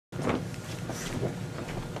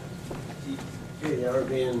The hour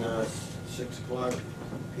being 6 o'clock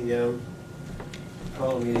p.m.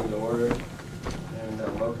 Call the meeting to order,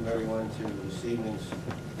 and welcome everyone to this evening's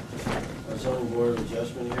zoning board of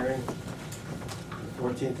adjustment hearing, the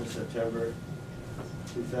 14th of September,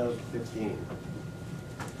 2015.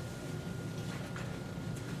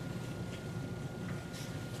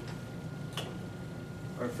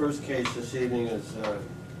 Our first case this evening is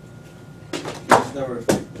case number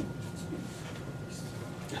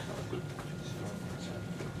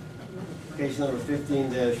Case number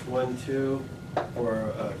 15-12 for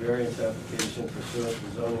a variance application pursuant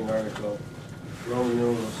to zoning article Roman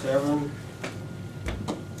numeral 7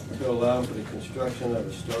 to allow for the construction of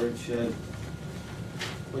a storage shed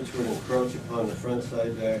which would encroach upon the front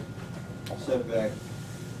setback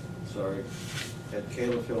at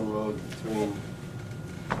Caleb Hill Road between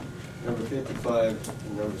number 55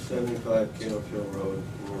 and number 75 Caleb Hill Road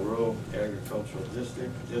in the rural agricultural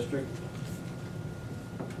district.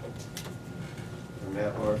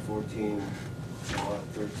 Map R14, lot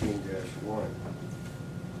 13-1.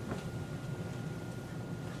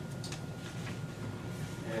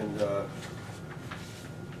 And the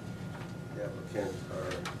applicants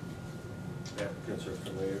are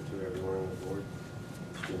familiar to everyone on the board.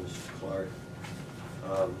 Mr. Clark.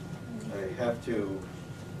 I have to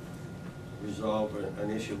resolve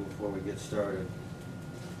an issue before we get started,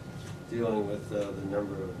 dealing with the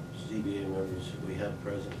number of ZBA members we have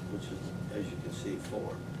present, which is, as you can see, 4.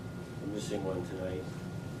 We're missing one tonight.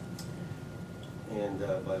 And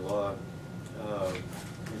by law,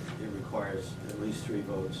 it requires at least 3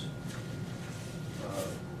 votes.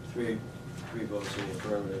 Three votes in the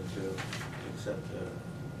affirmative to accept an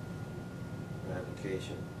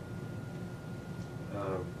application.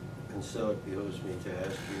 And so it behooves me to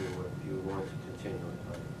ask you if you want to continue it.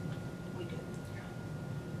 We do.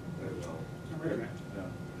 Very well. Wait a minute.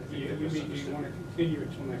 Do you want to continue it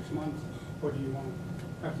till next month, or do you want to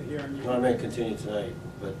have the hearing? No, I meant continue tonight,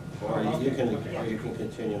 but or okay. you can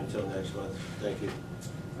continue until next month. Thank you.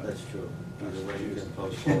 That's true. Either way, you can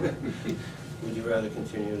postpone it. Would you rather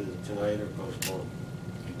continue tonight or postpone?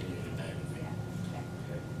 Continue tonight.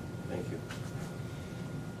 Okay. Thank you.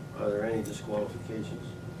 Are there any disqualifications?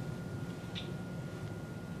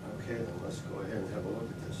 Okay, then let's go ahead and have a look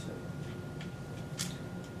at this thing.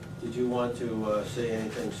 Did you want to say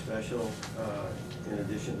anything special in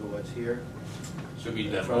addition to what's here? So we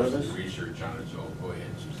done most of the research on it, so go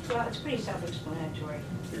ahead, Susan. Well, it's pretty self-explanatory.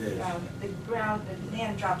 It is. The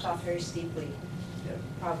land drops off very steeply, Yeah.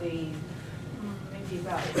 probably maybe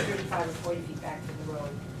about 35 or 40 feet back from the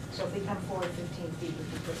road. So if we come forward 15 feet, we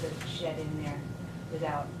can put the shed in there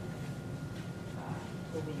without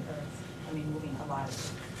moving moving a lot of it.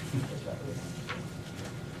 Is what we're going to do.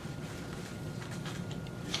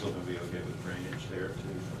 You're still going to be okay with drainage there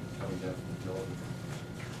too, coming down from the building?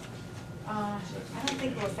 I don't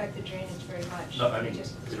think it'll affect the drainage very much. No, I mean,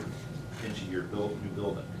 just into your new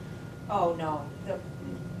building. Oh, no, the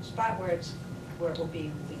spot where it will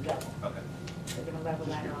be level. Okay. They're gonna level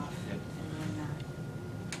Just that curious. off, Yep. and then,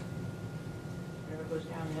 wherever it goes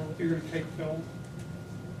downhill. You're going to take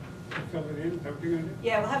fill it in, is that what you're going to do?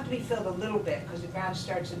 Yeah, we'll have to be filled a little bit, because the ground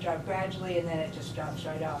starts to drop gradually, and then it just drops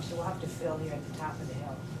right off, so we'll have to fill here at the top of the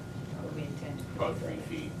hill, where we intend to. About 3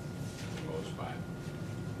 feet, close by.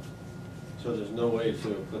 So there's no way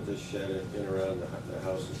to put this shed in around the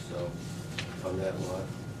house itself on that lot?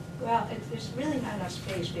 Well, there's really not enough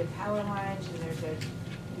space. We have power lines, and we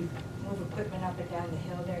move equipment up and down the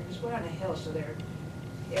hill there, because we're on a hill, so there are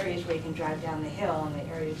areas where you can drive down the hill, and the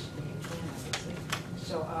areas where you can't, obviously.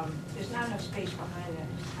 So there's not enough space behind the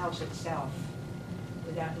house itself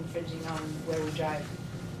without infringing on where we drive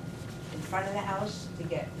in front of the house to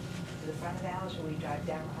get to the front of the house, or we drive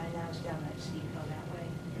down behind the house, down that steep hill that way.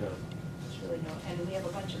 Yeah. It's really no, and we have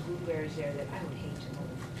a bunch of blueberries there that I would hate to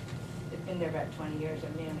move. They've been there about 20 years,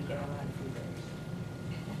 I mainly get a lot of blueberries.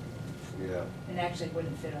 Yeah. And actually it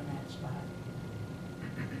wouldn't fit on that spot.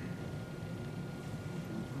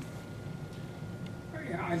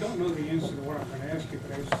 Yeah, I don't know the answer to what I'm going to ask you,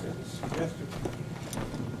 but I suggested,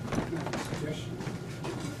 not a suggestion,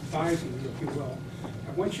 advising you, if you will,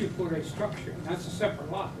 that once you put a structure, and that's a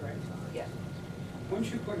separate lot, right? Yeah.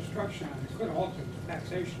 Once you put a structure on, it could alter the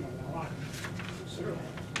taxation of the lot considerably.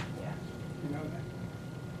 Yeah. You know that,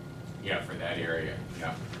 Yeah, for that area,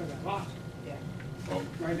 yeah. for that lot. Yeah. Well,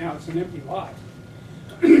 Right now, it's an empty lot.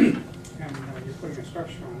 And you're putting a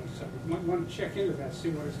structure on it, so you might want to check into that, see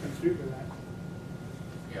what it's going to do to that.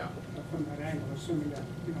 yeah. From that angle, assuming that,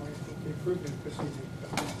 you know, if they approve it proceeding.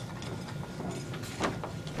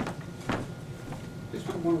 Just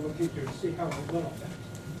might want to look into it, see how it will affect.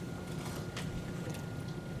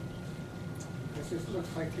 That's This looks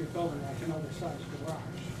like you're building like another size garage.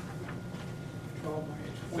 12 by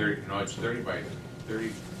 20. 30, no, it's 30 by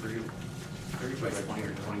 30 by 20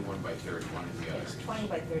 or 21 by 31 is the other. It's 20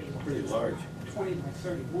 by 31. Pretty large. 20 by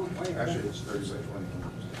 31, wait a minute. Actually, it's 30 by 20.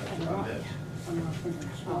 Oh, wow. On this. I'm not thinking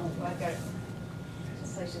Oh, small. well, I've got,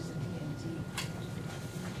 this place is a DMZ.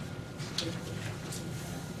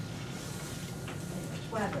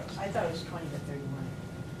 It's one of those, I thought it was 20 by 31.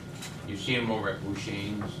 You see them over at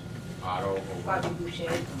Bouchane's Auto, Bobby over, Boucher.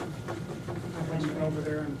 I went over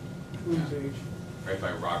there in Boone's Age. right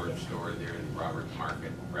by Robert's store there in Robert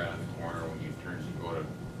Market, right on the corner when you turn to go to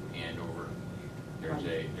Andover. There's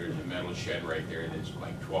a metal shed right there that's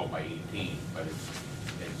like 12 by 18, but it's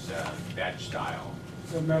that style.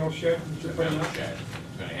 The metal shed. It's a metal shed.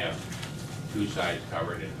 It's gonna have two sides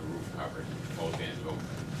covered and the roof covered, both ends open.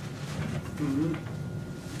 Mm-hmm.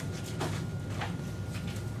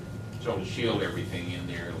 So it'll shield everything in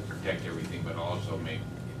there, it'll protect everything, but also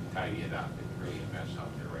tidy it up. It's really a mess out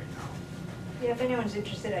there right now. Yeah, if anyone's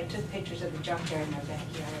interested, I took pictures of the junkyard in our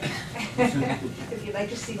backyard. If you'd like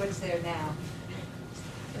to see what's there now.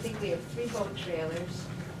 I think we have 3 boat trailers,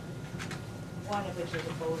 one of which has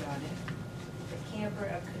a boat on it, a camper,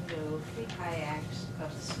 a canoe, 3 kayaks, a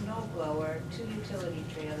snow blower, 2 utility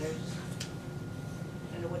trailers,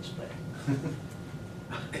 and a wood splitter.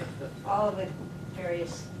 All of it,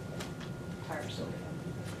 various tarps over them.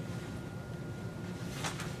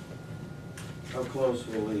 How close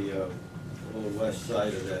will the west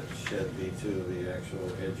side of that shed be to the actual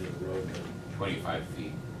edge of the road then? 25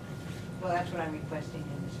 feet. Well, that's what I'm requesting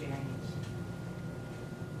in this variance.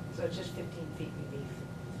 So it's just 15 feet relief.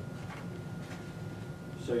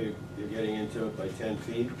 So you're getting into it by 10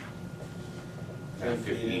 feet? 10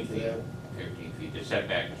 feet 15 into feet. that? 15 feet. The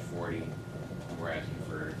setback is 40. We're asking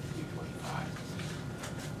for it to be 25.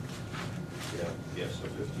 Yeah. Yes, so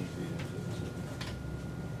 15 feet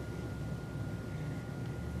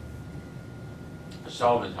into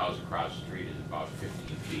Sullivan's house across the street is about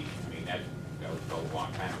 15 feet. I mean, that was built a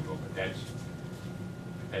long time ago, but that's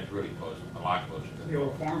really close, a lot closer to The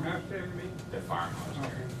old farmhouse there, you mean? the farmhouse Okay,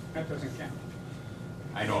 there. that doesn't count.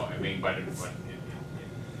 I know, I mean, but it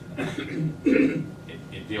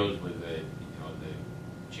deals with the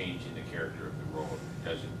change in the character of the road. It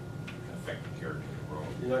doesn't affect the character of the road.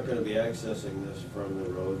 You're not gonna be accessing this from the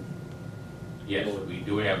road? Yes, we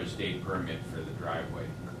do have a state permit for the driveway.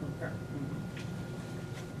 Okay.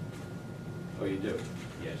 Oh, you do?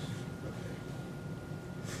 Yes.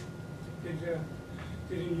 Did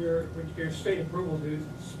in your state approval, did it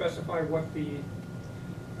specify what the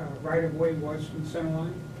right-of-way was from the center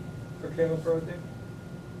line for Caleb Road there?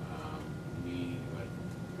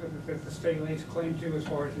 That the state lays claim to as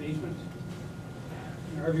far as an easement?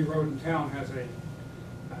 You know, every road in town has a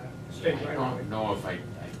state I right-of-way. don't know if I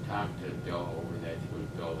talked to Bill over that, it was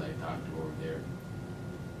Bill that I talked to over there.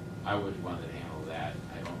 I was one that handled that,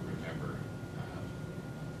 I don't remember.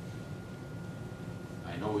 I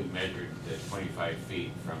know we measured the 25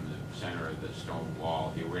 feet from the center of the stone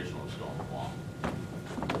wall, the original stone wall.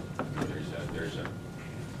 There's a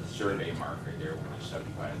survey marker there when we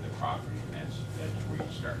subdivided the property, and that's where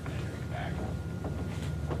you start measuring back.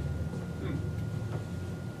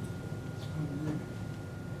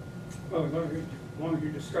 Well, as long as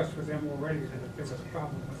you discussed with them already that if there was a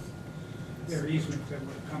problem with their easement, that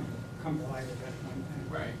would have come to light at that point.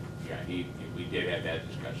 Right, yeah, we did have that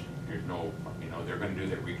discussion. There's no, they're gonna do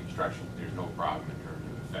their reconstruction, there's no problem in terms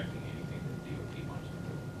of affecting anything that DOT wants to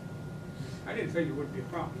do. I didn't think it would be a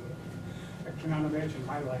problem. I cannot imagine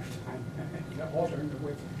my lifetime altering the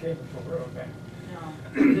width of the Cable Road. No.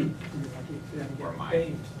 Or mine.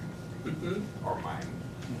 Paved. Or my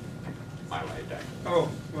lifetime. Oh,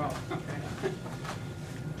 well, okay.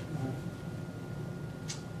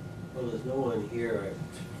 Well, there's no one here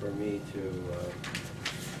for me to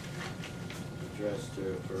address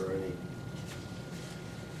for any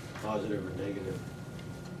positive or negative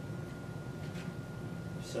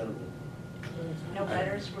sentiment. No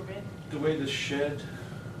letters were written? The way the shed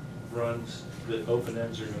runs, the open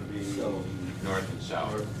ends are gonna be So- North and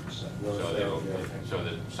south. north and south. So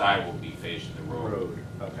the side will be facing the road, Road,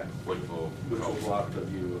 okay. which will. Which will block the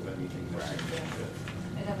view of anything that's in the Right. shed.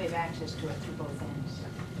 And then we have access to it through both ends.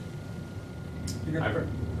 You got for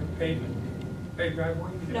pavement, paved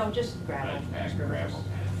driveway? No, just gravel. Back gravel.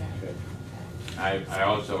 Okay. I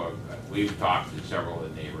also, we've talked to several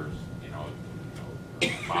of the neighbors,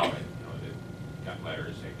 about it, that got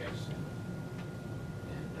letters, I guess,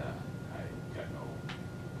 and I got no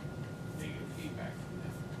negative feedback from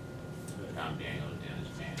them. Tom Daniels, Dennis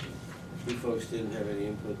Manning, You folks didn't have any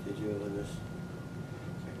input, did you, on this?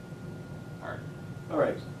 Art. All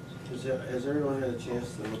right. Has everyone had a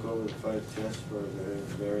chance to look over the 5 tests for the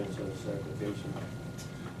variance on this application?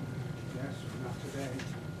 Yes, not today.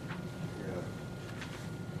 Yeah.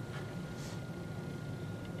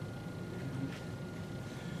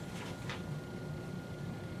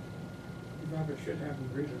 You probably should have them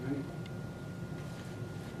read them anyway.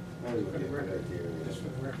 That would be a good record. idea. Just for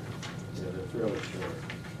the record. Yeah, they're fairly short.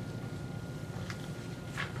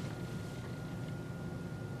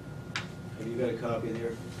 Have you got a copy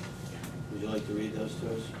there? Would you like to read those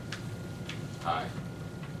to us?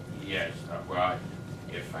 Yes, well,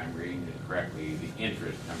 if I'm reading it correctly, the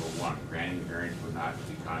interest, number one, granting the variance would not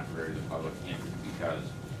be contrary to the public interest because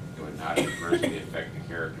it would not adversely affect the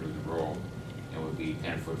character of the road and would be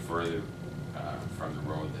 10 foot further from the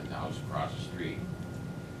road than the house across the street.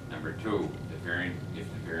 Number two, if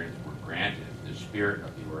the variance were granted, the spirit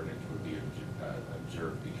of the ordinance would be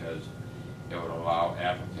observed because it would allow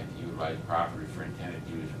applicant to utilize property for intended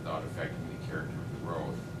use without affecting the character of the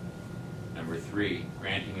road. Number three,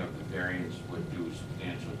 granting of the variance would do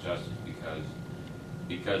substantial justice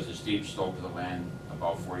because the steep slope of the land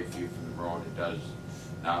about 40 feet from the road, it does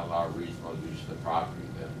not allow reasonable use of the property.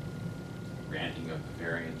 The granting of the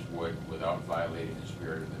variance would, without violating the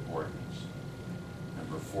spirit of the ordinance.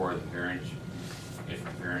 Number four, if the variance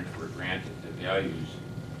were granted, the values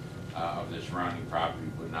of the surrounding property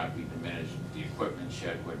would not be diminished. The equipment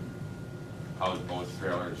shed would house boats,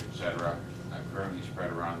 trailers, etc. Currently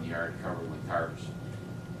spread around the yard covered with tarps,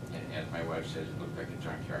 and as my wife says, it looked like a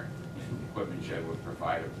junkyard. The equipment shed would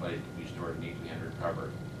provide a place to be stored neatly under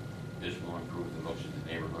cover. This will improve the looks of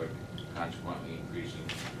the neighborhood, consequently increasing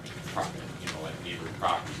profit, like neighborhood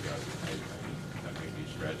property does. I mean, that may be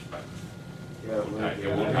a stretch, but Yeah,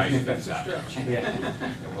 it will tidy things up.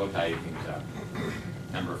 Yeah. It will tidy things up.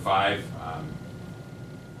 Number five,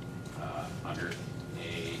 under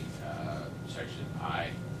section I,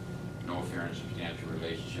 no fair and substantial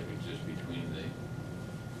relationship exists between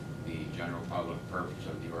the general public purpose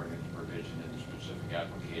of the ordinance provision and the specific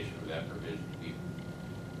application of that provision to be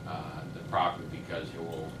the property because it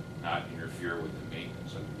will not interfere with the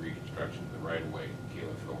maintenance of the reconstruction of the right-of-way in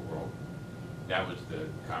Caleb Hill Road. That was the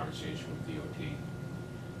conversation with DOT.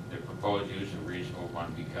 The proposed use is a reasonable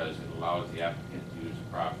one because it allows the applicant to use the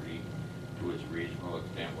property to its reasonable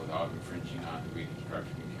extent without infringing on the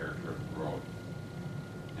reconstruction and character of the road.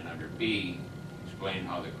 And under B, explain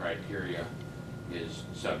how the criteria is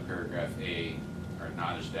subparagraph A are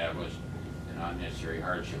not established and unnecessary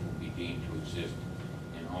hardship will be deemed to exist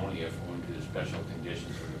and only if owing to the special conditions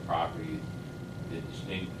of the property that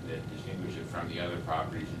distinguish it from the other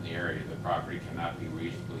properties in the area. The property cannot be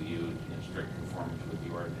reasonably used in strict conformance with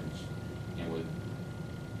the ordinance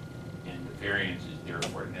and the variance is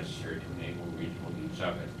therefore necessary to enable reasonable use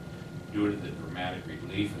of it. Due to the dramatic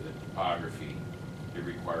relief of the topography, it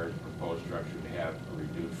requires the proposed structure to have a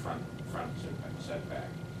reduced front setback.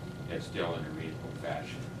 That's still in a reasonable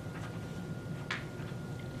fashion.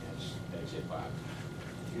 That's it, Bob.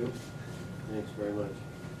 Thank you. Thanks very much.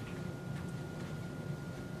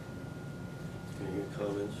 Any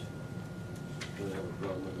comments? Do you have a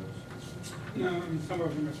problem with this? No, I mean, some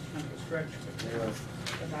of them is kind of a stretch, Yeah.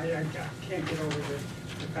 but I can't get over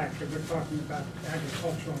the fact that we're talking about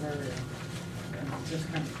agricultural area. And this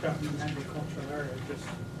kind of stuff in an agricultural area is just,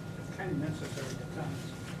 it's kind of necessary at times.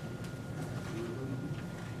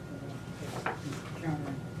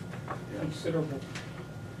 Encountering considerable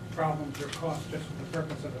problems or costs just for the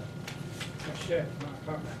purpose of a shed, not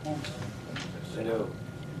talking about homes. I know.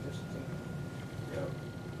 Just, Yeah.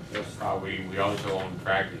 That's, We also own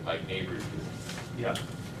tractors like neighbors do. Yeah.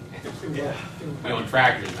 Yeah. We own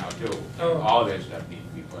tractors now too. Oh. All that stuff needs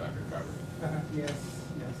to be put under cover. Yes,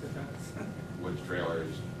 it does. Woods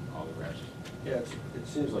trailers, all the rest. yeah, it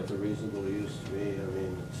seems like a reasonable use to me. I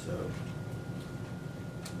mean, it's,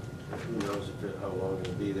 who knows how long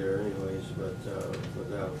it'll be there anyways, but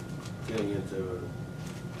without getting into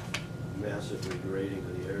a massive degrading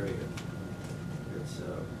of the area, it's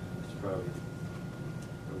probably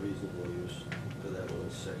a reasonable use for that little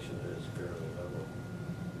section that is fairly level.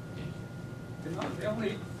 The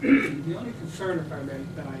only concern, if I may,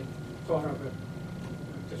 that I thought of, it,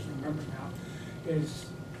 I just remember now, is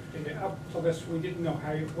up to this, we didn't know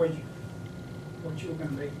what you were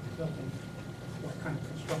gonna make the building, what kind of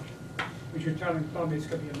construction. Because you're telling me it's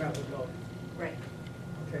gonna be a metal building. Right.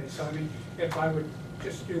 Okay, so I mean, if I would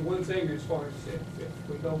just do one thing as far as if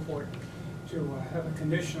we go for it, to have a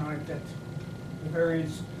condition on it that the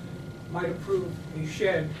variance might approve a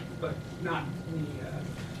shed, but not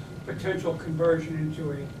the potential conversion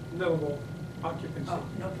into a livable occupancy. Oh,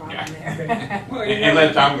 no problem Yeah. there. Okay. Well,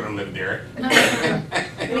 Unless I'm gonna live there. No,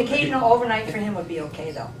 An occasional overnight for him would be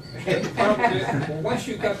okay, though. The problem is, well, once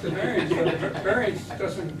you got the variance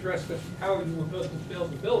doesn't address how you will build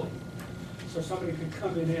the building. So somebody could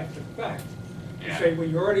come in after the fact and Yeah. say, well,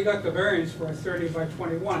 you already got the variance for a 30 by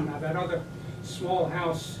 21. Now, that other small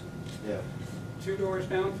house, Yeah, 2 doors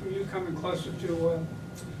down from you, coming closer to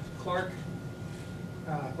Clark,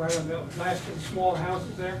 right on the last of the small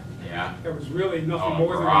houses there, Yeah, there was really nothing Oh,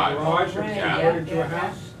 more than a garage. garage Right, or yeah, converted to a yeah.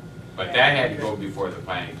 house. but that had to go before the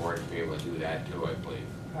planning board to be able to do that too, I believe.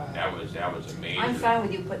 Uh, That was a major. I'm fine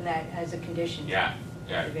with you putting that as a condition. Yeah,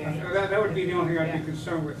 yeah. The variance. That would be the only thing I'd Yeah. be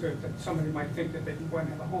concerned with, that somebody might think that they wouldn't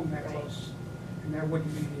have a home that Right. close. And that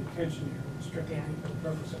wouldn't be the intention here, it's strictly Yeah. for the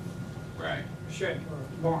purpose of Right, a shed or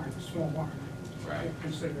a barn, a small barn. Right.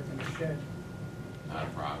 Consider it a shed. not a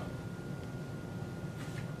problem.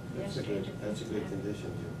 that's a good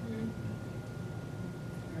condition, Jim.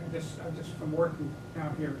 I just from working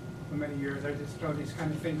out here for many years, I just know these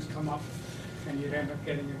kind of things come up and you'd end up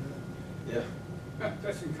getting into Yeah,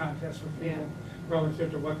 pissing contests with Yeah. people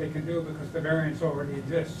relative to what they can do because the variance already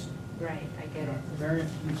exists. Right, I get it. The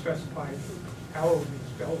variance can specify how it will be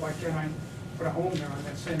built, why can't I put a home there on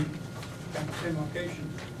that same location?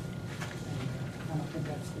 And I don't think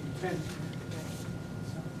that's the intent.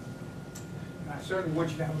 So, and I certainly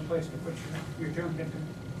want you to have a place to put your junk into.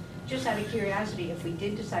 Just out of curiosity, if we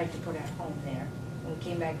did decide to put our home there, and we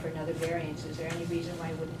came back for another variance, is there any reason why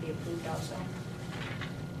it wouldn't be approved also?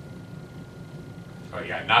 Oh,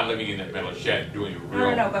 yeah, not living in that metal shed, doing a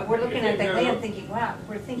real. No, but we're looking at the No, no. land thinking, wow,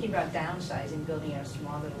 we're thinking about downsizing, building a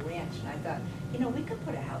small little ranch, and I thought, we could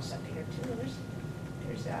put a house up here too.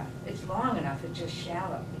 It's long enough, it's just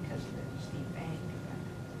shallow because of the steep bank.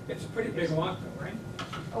 It's a pretty big lot though, right?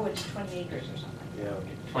 Oh, it's 20 acres or something. yeah.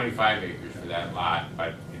 25 acres for that lot,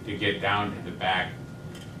 but to get down to the back,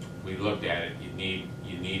 we looked at it, you need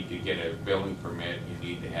to get a building permit, you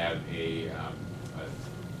need to have a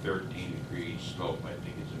 13-degree slope, I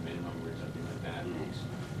think is a minimum or something like that.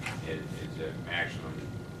 It's a maximum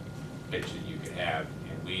pitch that you could have,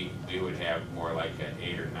 and we would have more like an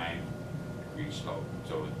 8 or 9-degree slope.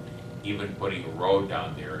 So even putting a road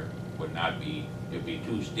down there would not be, it'd be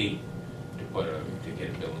too steep to get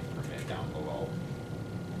a building permit down below.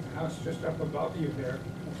 The house just up above you there,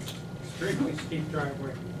 extremely steep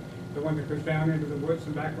driveway. The one that goes down into the woods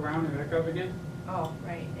and back around and back up again. Oh,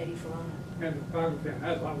 right, Eddie Falona. And the bottom,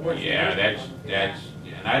 that's a lot worse. than Yeah, this. that's,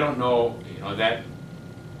 and I don't know, that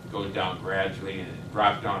goes down gradually and it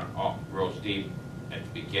drops down real steep at the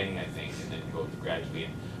beginning, I think, and then goes gradually.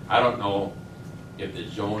 And I don't know if the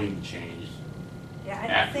zoning changed Yeah, I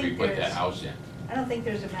don't after we think put that there's, house in. I don't think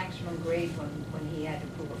there's a maximum grade when he had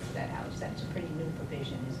approval for that house. That's a pretty new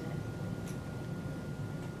provision, isn't it?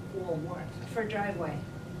 For what? For driveway.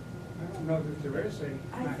 I don't know that there is a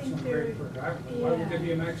I maximum think grade there- for a driveway. Why would there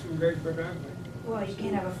be a maximum grade for a driveway? Well, you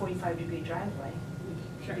can't have a 45-degree driveway.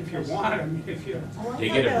 If you want, I mean, if you, Oh, I They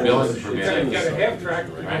thought get a that building was- permit. you got a half track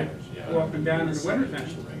to Right. go up and down in the winter time.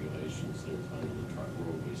 Regulations, they're under the truck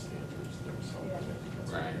roadway standards, there's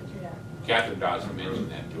some. Right. Yeah. Catherine Dawson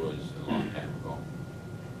mentioned that to us a long time ago.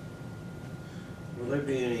 Will there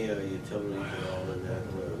be any utilities at all in that,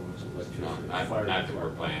 or was it No, electricity? not that we're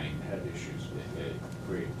planning. Had issues with the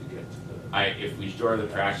grade to get to the. If we store the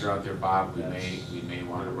tractor out there, Bob, we may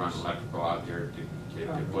want to run electrical out there to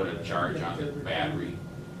put a charge on the battery,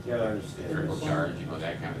 Yeah, I understand. trickle charge,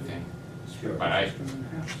 that kind of thing. Sure. But I, System in the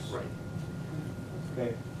house. Right.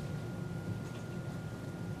 Okay.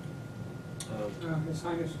 His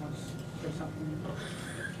Highness wants to say something.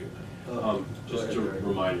 Thank you. Go Just ahead, a Barry.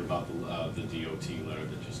 reminder about the DOT letter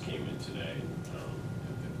that just came in today. I don't,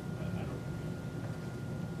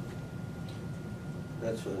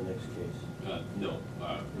 That's for the next case. no,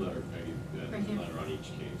 letter, Peggy, Thank you. letter on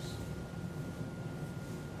each case.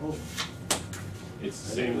 Oh, It's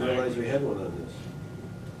the I same didn't realize we language. had one on this.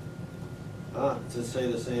 To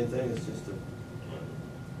say the same thing, it's just a,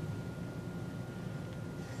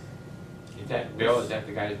 is that, Bill, is that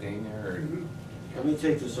the guy's name there, or? Mhm. let me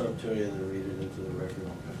take this opportunity and read it into the record.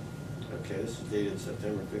 Okay, this is dated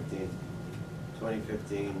September 15th,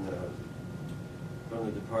 2015, from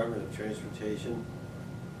the Department of Transportation,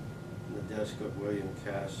 in the desk of William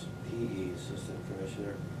Cass, PE, Assistant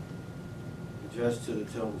Commissioner, addressed to the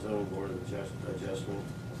Tilton Zoning Board of Adjustment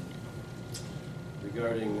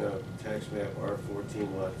regarding tax map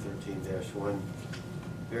R14 lot 13-1,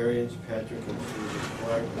 variance Patrick and Susan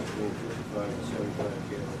Clark between 55 and 75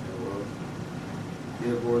 Capitol Hill Road.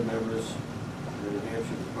 Dear board members, the New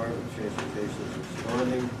Hampshire Department of Transportation is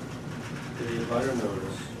responding to the abutter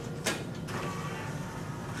notice,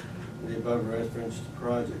 the above referenced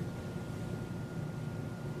project.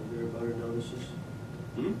 Were there abutter notices?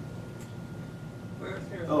 Hmm?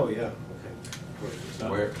 there? Oh, yeah, okay.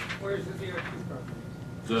 Where, Where's the DOT property?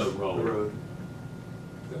 The The road. road.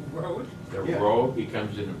 The road? the Yeah. road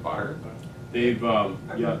becomes an abutter? They've,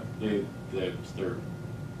 yeah, they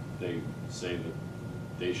say that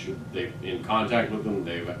they've in contact with them,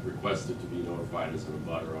 they've requested to be notified as an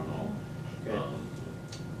abutter on all. Okay.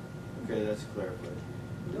 Okay, that's clarified.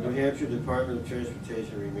 The New Hampshire Department of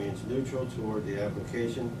Transportation remains neutral toward the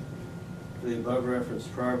application for the above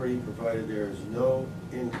referenced property, provided there is no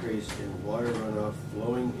increase in water runoff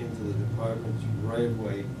flowing into the department's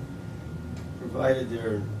right-of-way, provided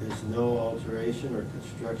there is no alteration or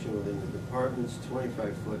construction within the department's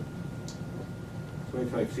 25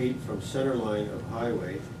 feet from center line of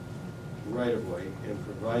highway, right-of-way, and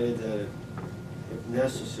provided that if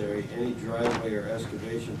necessary, any driveway or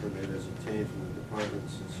excavation permit is obtained from the department.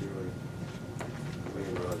 Sincerely,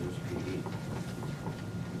 William Rogers, P.E.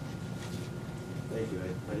 Thank you,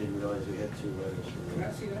 I didn't realize we had two letters from Can I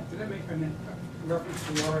you. see that? Did I make a reference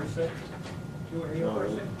to RSA? To a No,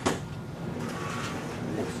 RSA?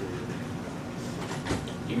 I didn't see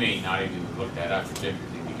it. He may not even look that up, it's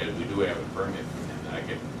interesting, because we do have a permit from him that I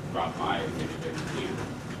could drop by and get it every year.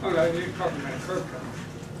 Oh, no, you're talking about a curb cut.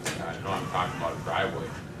 No, I'm talking about a driveway.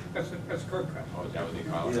 That's curb cut. Oh, is that what they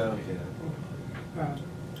call it? Yeah,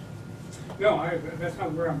 No, that's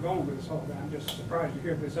not where I'm going with this whole thing. I'm just surprised to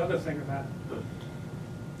hear this other thing about.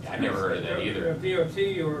 I never heard of that either. DOT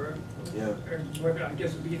or, yeah. what, I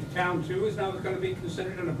guess it'd be the town too is now gonna be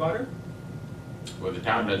considered an abutter? Well, the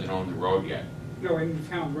town doesn't own the road yet, No, in the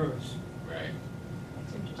town roads. right?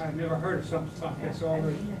 That's interesting. I've never heard of something like this all the,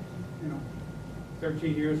 I mean,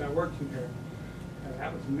 13 years I worked in here.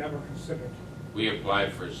 That was never considered. We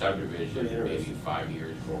applied for a subdivision Pretty maybe interesting. 5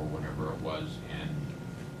 years ago, or whenever it was, and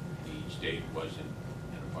the state wasn't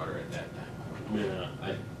an abutter at that time. I don't know.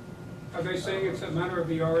 Yeah, Are they saying it's a matter of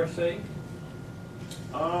the RSA?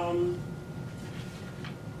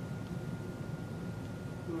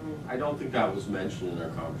 I don't think that was mentioned in our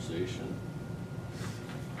conversation.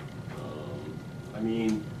 I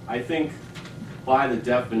mean, I think by the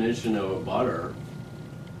definition of a butter,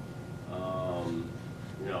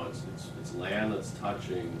 it's land that's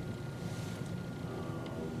touching,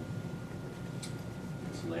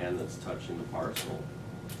 it's land that's touching the parcel.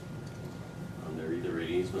 They're either an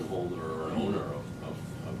easement holder or an owner of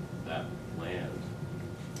that land.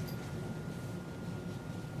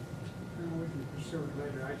 We can pursue it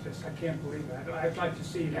later. I can't believe that. I'd like to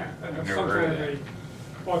see Yeah, I've some never heard kind of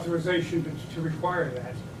of a authorization to require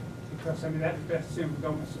that. Because, I mean, that seems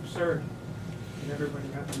almost absurd. And everybody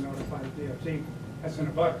has to notify the DOT as an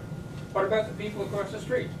abutter. What about the people across the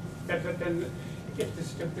street? Then,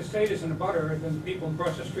 if the state is an abutter, then the people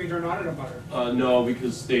across the street are not an abutter. No,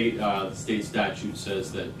 because the state statute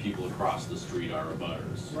says that people across the street are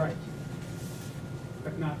abutters. Right.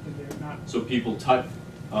 But they're not. So people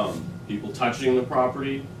touching the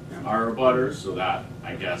property are abutters, so that,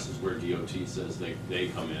 I guess, is where DOT says they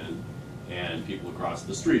come in, and people across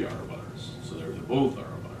the street are abutters, so they both are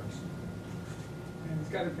abutters. And it's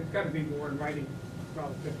got to be more in writing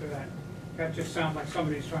relative to that. That just sounds like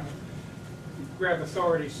somebody's trying to grab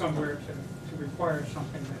authority somewhere to require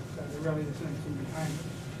something that there really isn't anything behind it.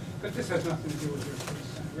 But this has nothing to do with your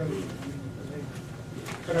case, really, I mean, with the labor.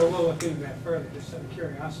 But I will look into that further, just out of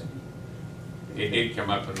curiosity. They did come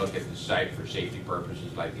up and look at the site for safety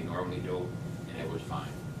purposes like they normally do, and it was fine.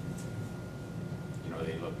 You know,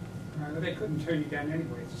 they looked, They couldn't turn you down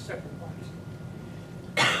anyway, it's a separate lot.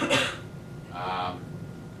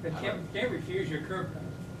 They can't refuse your curb cut.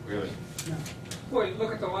 really, No. Boy,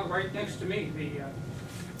 look at the lot right next to me,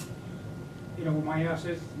 where my house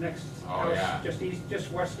is, next Oh, yeah. house,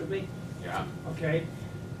 just west of me, yeah. okay?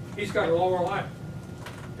 He's got a lower lot.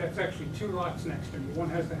 That's actually two lots next to me. One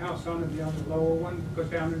has the house on it, the other lower one goes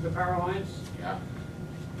down to the power lines. Yeah,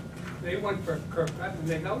 They went for a curb cut and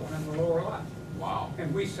they got one on the lower lot. wow.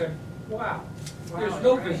 And we said, wow, Wow, there's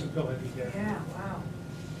no right. visibility there. Yeah, wow.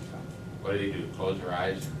 What do they do, close their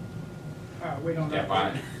eyes, We don't step know.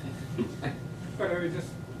 on it? But I was just,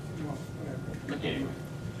 whatever. Anyway.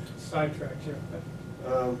 Sidetracked here, but.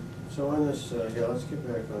 So on this, yeah, let's get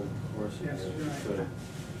back on course again. Yes, if we you're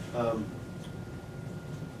right. could.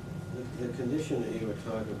 The condition that you were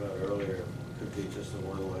talking about earlier could be just a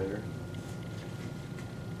one-liner.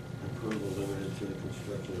 Approval limited to the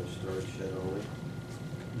construction of storage shed only.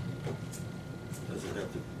 Doesn't have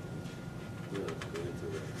to, go into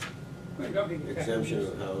We don't need the to- exemption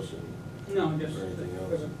of house and, No, just or anything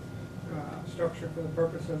for the else. structure for the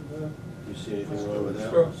purpose of You see anything wrong with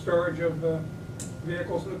that? storage of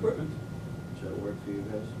vehicles and equipment. Does that work for you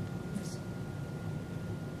guys?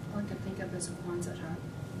 All I can think of is a Quonset hut.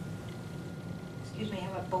 Excuse me, how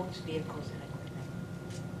but boats, vehicles, and equipment.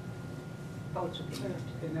 Boats would be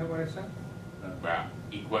moved. Isn't that what I said? Well,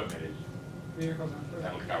 equipment is, Vehicles and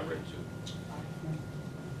that'll equipment. cover it too.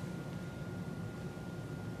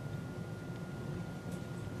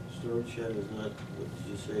 Storage shed is not, what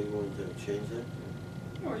did you say, you wanted to change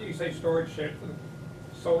that? Or you say storage shed for the,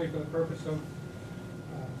 solely for the purpose of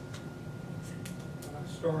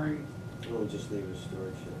storing, No, just leave it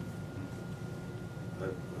storage shed.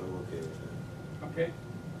 I'm okay with that. okay?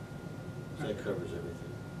 That covers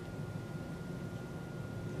everything.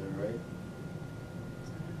 All right?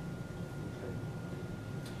 Okay.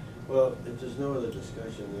 Well, if there's no other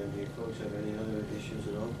discussion, then you folks have any other issues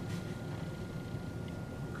at all?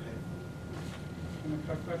 Okay. I'm gonna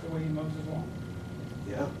talk about the way he mows his lawn.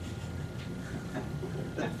 Yeah.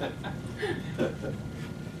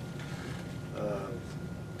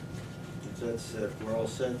 If that's, if we're all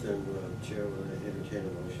set, then Chair will entertain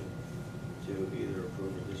a motion to either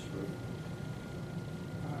approve or disapprove.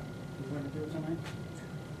 You want to do it tonight?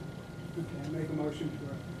 Okay, I make a motion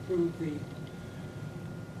to approve the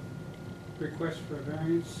request for a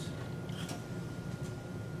variance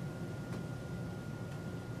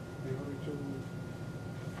in order to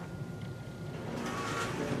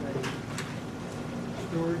build a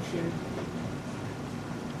storage shed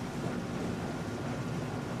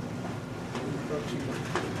approaching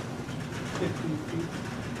 15 feet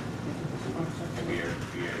into the front setback.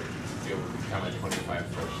 It would become a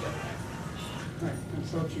 25-foot setback. Right,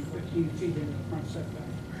 approaching 15 feet into the front setback.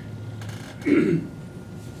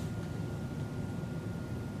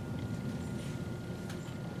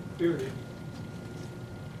 Period.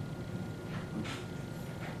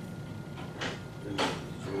 And do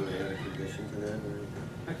you want to add a condition to that or anything?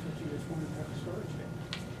 I thought you just wanted to have a storage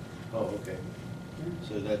shed. Oh, okay. Yeah.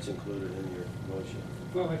 So that's included in your motion.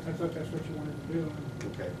 Well, I thought that's what you wanted to do,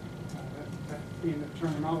 and Okay. that being the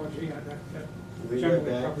terminology, that Read that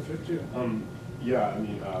generally back. covers it too. Yeah, I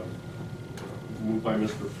mean, moved by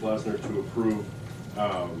Mr. Flesner to approve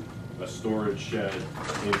a storage shed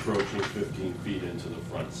encroaching 15 feet into the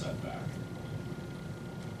front setback.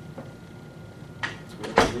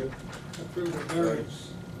 What did you do? Approve the variance.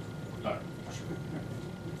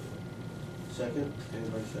 Second?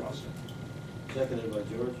 Anybody second? Seconded by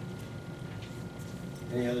George.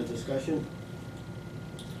 Any other discussion?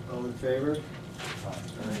 All in favor? Aye.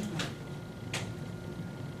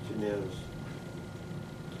 It's unanimous.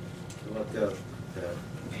 You lucked out,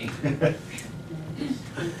 Pat.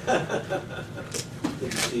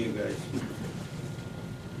 Good to see you guys.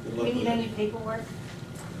 Good Do luck we need with any it. paperwork?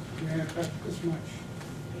 Yeah, that's this much.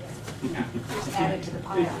 Yeah. Just add it to the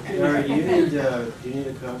pile. Larry, do you need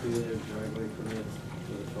a copy of the driveway permit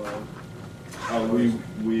for the file?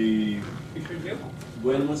 We, You should get one.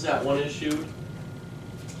 when was that one issued?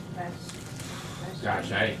 That's- Gosh,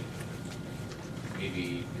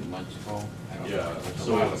 maybe 2 months ago? I don't know. Yeah, It's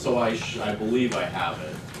a while ago. so I believe I have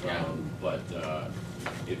it. Yeah. But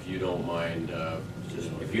if you don't mind, just.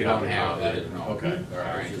 If you don't have that, it's no. Okay, all All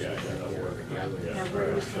right, right. yeah, that'll work. Now, where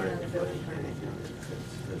do we stand on the building permit?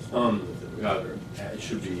 It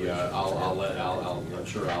should be, I'm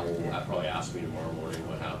sure I'll probably ask me tomorrow morning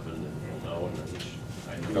what happened, and we'll know, and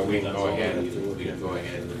then So we can that's go all ahead, we have to we look can into. go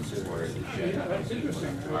ahead and order the shed. Yeah, that's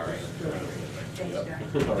interesting. All right. Thanks, Yep.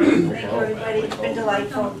 Darren. All right, no Thank you, problem. everybody. It's been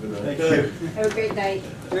delightful. Thank you. Have a great night.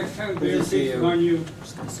 Next time, Good to Beatrice see is you. on you.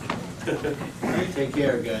 Take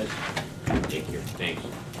care, guys. Take care, thanks.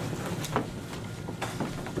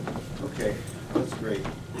 Okay, that's great.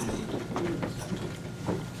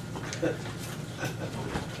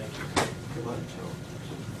 Come on, Joe.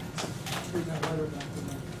 Here's that letter back to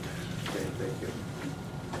me. Okay, thank you.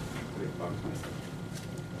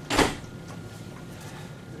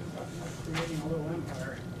 Creating a little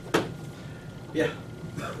empire. Yeah.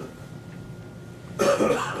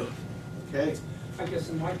 Okay, I guess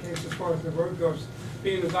in my case, as far as the road goes,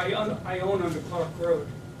 being as I own under Clark Road,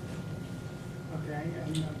 okay,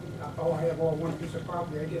 and I have all one piece of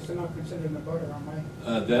property, I guess they're not considered a butter on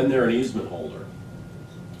my, Then they're an easement holder,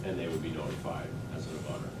 and they would be notified as an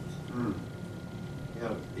abutter.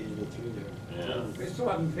 yeah, easement through there. Yeah. they still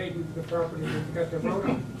haven't paid me for the property they've got their road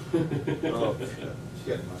on. Oh,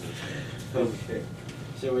 yeah. Okay,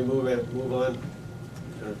 so we move on?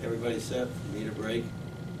 Everybody set? Need a break?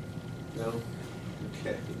 No?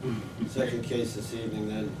 Okay. Second case this evening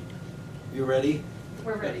then. You ready?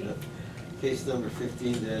 We're ready. Case number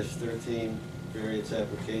 15-13, variance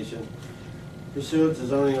application. Pursuant to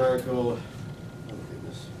zoning article, oh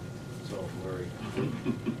goodness, it's all blurry.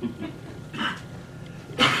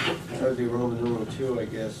 That would be Roman numeral 2, I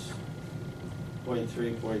guess,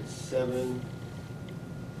 .3, .7,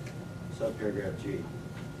 subparagraph G.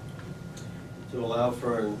 to allow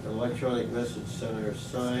for an electronic message center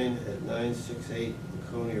sign at 968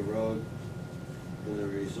 Laconia Road in the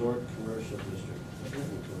Resort Commercial District. That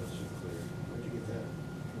isn't to us so clear. Where'd you get that?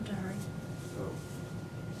 From Dari. Oh,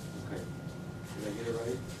 okay. Did I get it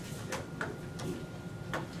right?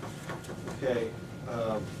 Yeah. Okay,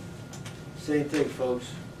 same thing, folks.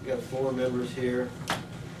 We got 4 members here.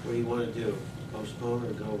 What do you want to do? Postpone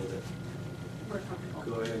or go with it? We're comfortable.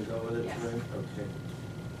 Go ahead and go with it Yes. tonight? Okay.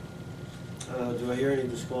 Do I hear any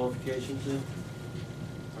disqualifications then?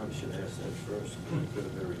 Probably should ask that first. It could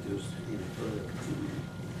have been reduced even further.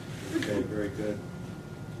 Okay, very good.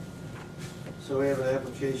 So we have an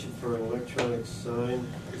application for an electronic sign.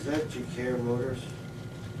 Is that Jacare Motors?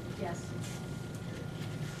 Yes.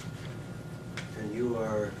 And you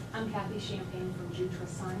are, I'm Kathy Champagne from Jutra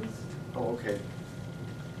Signs. oh, okay.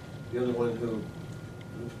 You're the one who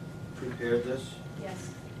prepared this? Yes.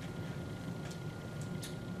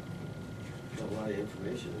 Got a lot of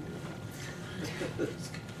information in here.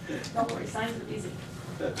 Don't worry, signs are easy.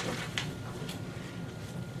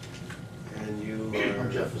 And you are?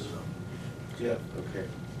 I'm Jeff Izzo. Jeff, okay.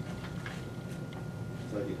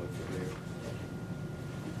 Thought you looked familiar.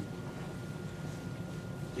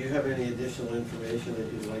 Do you have any additional information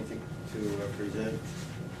that you'd like to present,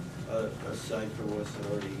 aside from what's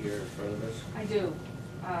already here in front of us? I do.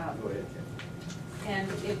 Go ahead, Ken.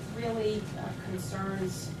 And it really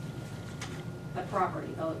concerns the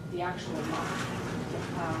property, the actual lot.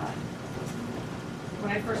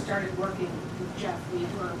 When I first started working with Jeff, we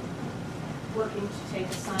were working to take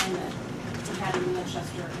a sign that we had in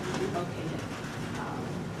Manchester and relocate it.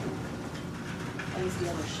 His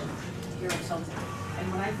dealership here in Tilton.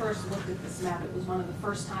 And when I first looked at this map, it was one of the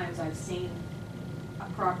first times I've seen a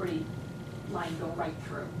property line go right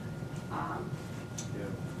through. Yeah.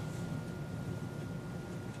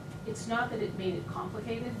 It's not that it made it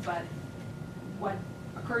complicated, but what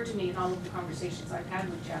occurred to me in all of the conversations I've had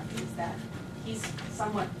with Jeff is that he's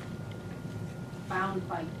somewhat bound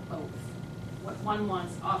by both. What one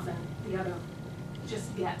wants, often the other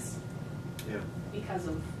just gets Yeah. because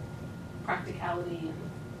of practicality and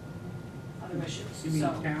other issues. You mean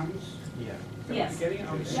So, towns? Yeah. yes. Getting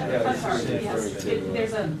out? Yeah, Yeah, I'm it's sorry, referring yes. to,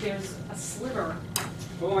 There's a sliver,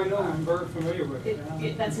 Oh, I know, I'm very familiar with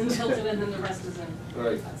it. that's in Tilton and then the rest is in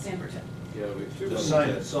Right. Sanberton. Yeah, we've The The done sign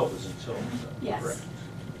that. itself is in Tilton, though. Yes. Correct.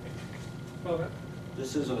 Well, that-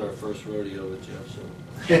 This isn't our first rodeo with Jeff, so.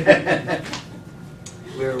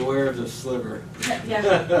 We're aware of the sliver. Yeah,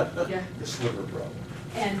 yeah. The sliver problem.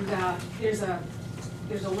 And there's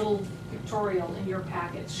a little pictorial in your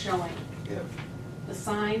packets showing Yeah. the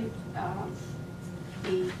sign,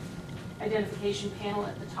 the identification panel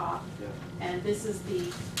at the top, Yeah. and this is the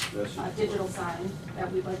Message digital board. sign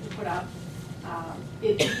that we'd like to put up.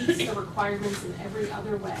 It meets the requirements in every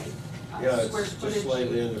other way. Yeah, Square it's just footage.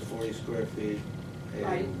 slightly under 40 square feet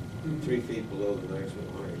Right. and 3 feet below the maximum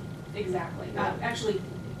height. Exactly. Yeah. Actually,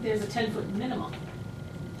 there's a 10-foot minimum,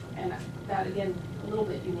 and that, again, a little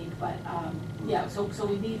bit unique, but, yeah, so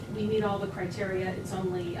we meet all the criteria. It's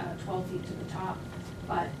only 12 feet to the top,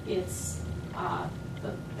 but it's,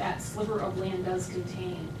 that sliver of land does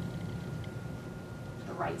contain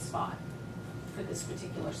the right spot for this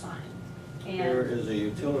particular sign. There And is a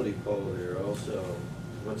utility pole there also.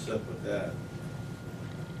 What's up with that?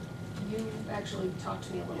 you actually talked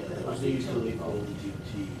to me a little Yeah, bit that about was the the utility utility pole, pole. the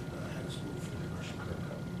DOT had us move for the commercial curb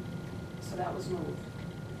cut. So that was moved.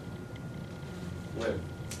 When?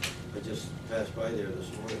 I just passed by there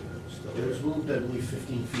this morning, it was still It was there. moved, I believe,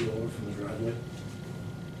 15 feet over from the driveway.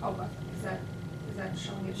 Oh, but is that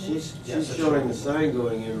showing it moved? She's Yes, that's showing right. the sign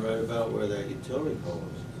going in right about where that utility pole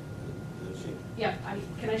is. Is she? Yeah,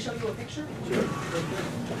 can I show you a picture? Sure.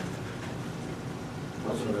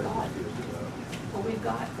 What That's we've what I'm got, confused about. what we've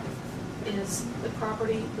got is the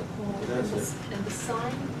property, the pole, That's and the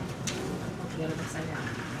sign. The other upside down.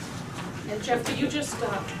 And Jeff, could you just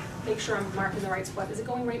make sure I'm marking the right spot? Is it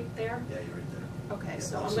going right there? Yeah, you're right there. Okay, Yeah,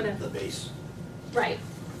 so I'm that's gonna, The base. right.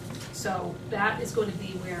 So that is going to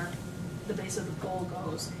be where the base of the pole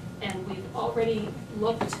goes. And we've already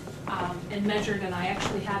looked and measured, and I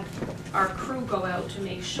actually had our crew go out to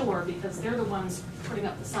make sure, because they're the ones putting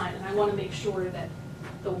up the sign, and I want to make sure that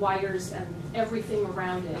the wires and everything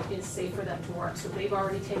around it is safe for them to work. So they've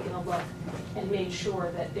already taken a look and made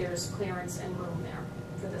sure that there's clearance and room there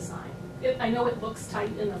for the sign. I know it looks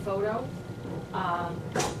tight in the photo,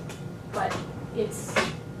 but it's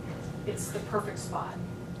the perfect spot.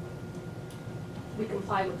 We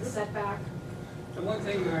comply with the setback. The one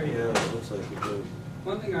thing Yeah, it looks like you do.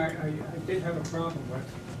 One thing I did have a problem with,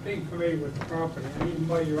 being familiar with the property, and even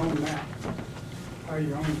by your own map, or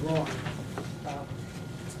your own drawing.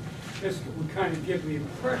 this would kind of give the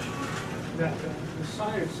impression that the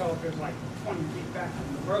sign itself is like 20 feet back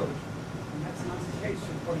from the road, and that's not the case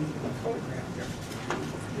according to the photograph here.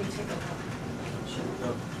 We take a look.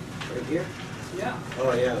 No, right here? Yeah.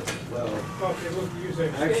 Oh, yeah, well, Well, if they look, use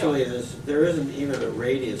a scale. actually, there isn't even a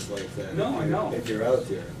radius like that. No, I know. If you're out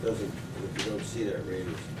there, it doesn't, if you don't see that radius,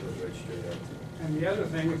 it goes right straight out there. And the other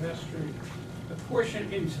thing is that's the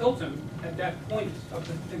portion in Tilton at that point of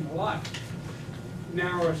the, in the lot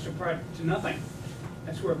narrows to nothing.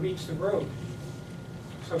 That's where it meets the road.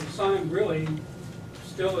 So the sign really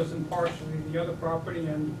still isn't partially the other property,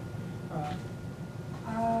 and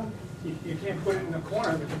you can't put it in the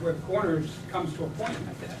corner, because where the corner comes to a point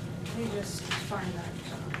like that. Let me just find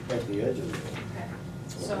that. At the edge of the road. Okay,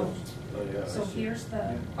 so, Oh, yeah. I so see. here's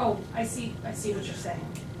the, oh, I see what you're saying.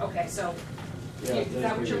 Okay, so, Yeah, is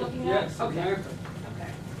that what you're looking at? Yes, Okay. exactly.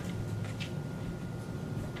 Okay.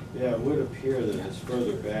 Yeah, it would appear that it's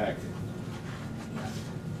further back.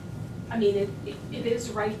 I mean, it is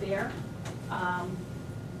right there.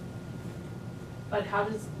 But how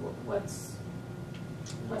does, what's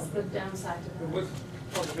the downside to The that? width,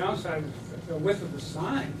 well, the downside is the width of the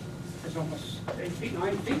sign is almost 8 feet,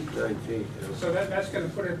 9 feet. 9 feet, yeah. So that's gonna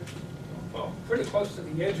put it, well, pretty close to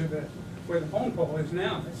the edge of the, where the phone pole is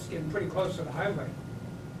now. It's getting pretty close to the highway.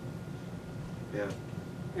 Yeah.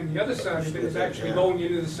 And the other side of it is actually going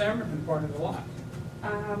into the Samerton part of the lot.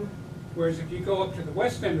 Whereas if you go up to the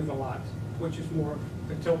west end of the lot, which is more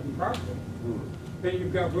the Tilton property, Hmm. then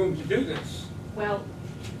you've got room to do this. Well,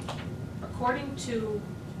 according to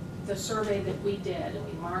the survey that we did, and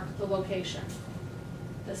we marked the location,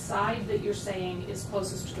 the side that you're saying is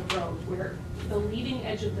closest to the road, where the leading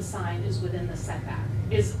edge of the sign is within the setback,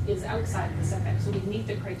 is outside of the setback, so we meet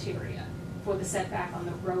the criteria for the setback on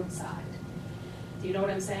the road side. Do you know what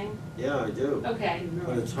I'm saying? Yeah, I do. Okay.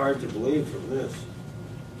 But it's hard to believe from this.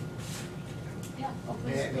 Yeah, oh,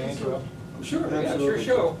 please, May I please do. interrupt? Sure, yeah, sure, Absolutely.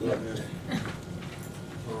 sure. Yeah.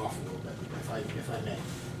 We're off a little bit, if I may.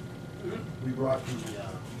 Mhm. We brought the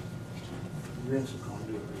rinse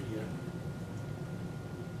conduit right here.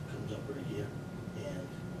 Comes up right here, and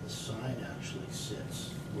the sign actually sits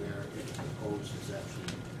where it proposed is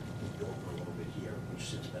actually moved over a little bit here, which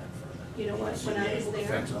sits back further. You know what, See when I the was angle of the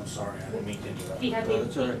there- fence? I'm sorry, I didn't mean to interrupt. He had No, me,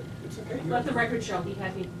 that's all right. It's okay. let the record show, he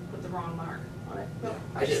had me put the wrong mark on it.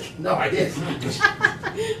 I did, no, I did.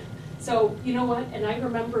 So, you know what, and I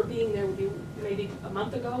remember being there with you maybe a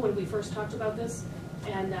month ago when we first talked about this,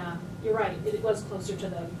 and you're right, it was closer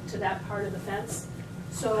to that part of the fence.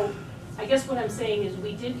 So, I guess what I'm saying is,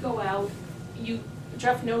 we did go out,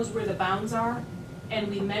 Jeff knows where the bounds are, and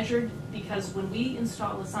we measured, because when we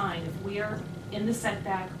install a sign, if we're in the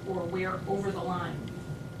setback or we're over the line,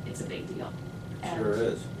 it's a big deal. And Sure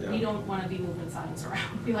is, yeah. we don't wanna be moving signs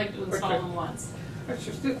around, we like to install them once. That's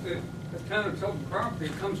just it, the town of Tilton property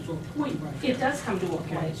comes to a point right It here. does come to a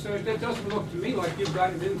Okay, point. so it doesn't look to me like you've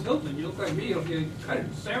got it in Tilton. You look like me, if you cut it in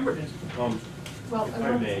Samerton. Well, If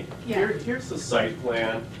I may, Yeah. here's the site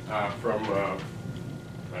plan from,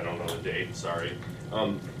 I don't know the date, sorry.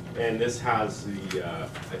 And this has the,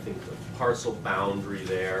 I think the parcel boundary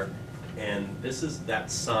there. And this is,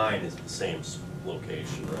 that sign is the same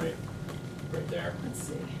location, right? Right there. Let's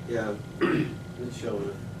see. Yeah, it's showing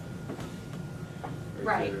it.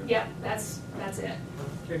 Right, there. yep, that's it.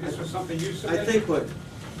 Okay, this was something you I submitted? think what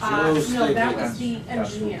Joe's No, that was thinking, the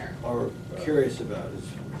engineer. or curious about is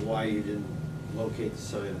why you didn't locate the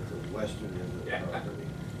sign at the western end of the Yeah. property,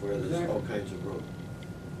 where there's all kinds of room.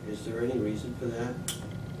 Is there any reason for that?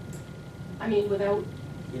 I mean, without,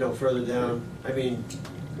 You know, further down, I mean,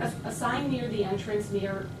 a sign near the entrance,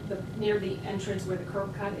 near the entrance where the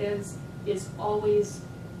curb cut is always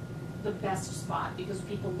the best spot, because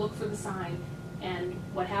people look for the sign, and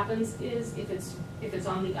what happens is, if it's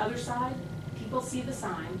on the other side, people see the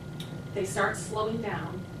sign, they start slowing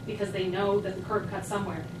down, because they know that the curb cut's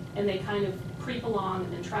somewhere, and they kind of creep along,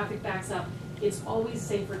 and then traffic backs up. It's always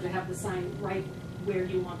safer to have the sign right where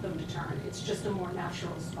you want them to turn. It's just a more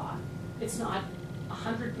natural spot. It's not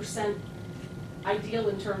 100% ideal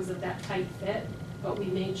in terms of that tight fit, but we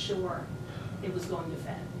made sure it was going to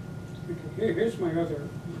fit. Okay, here's my other,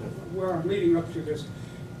 where I'm leading up to this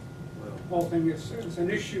well, whole thing. It's an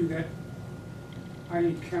issue that I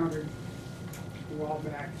encountered a while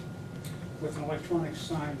back with an electronic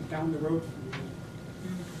sign down the road from me,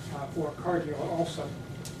 for a car dealer also.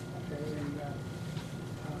 Okay, and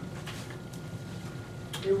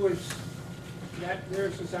it was,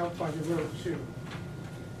 theirs is out by the road too.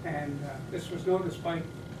 And this was noticed by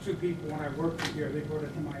two people when I worked in here. They brought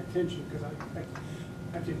it to my attention, because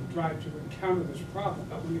I didn't drive to encounter this problem.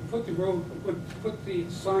 But when you put the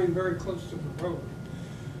sign very close to the road,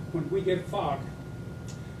 when we get fog,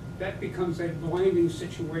 that becomes a blinding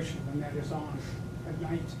situation when that is on at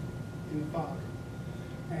night in the fog.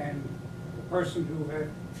 And the person who had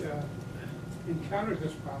encountered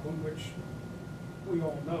this problem, which we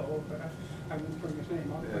all know, but I won't bring his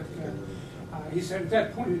name up, but he said at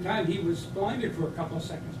that point in time, he was blinded for a couple of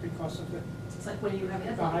seconds because of It's like when you have the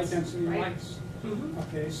headlights, high-density right? lights. Mhm.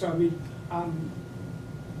 Okay, so I mean, I'm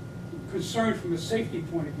concerned from a safety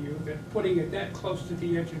point of view that putting it that close to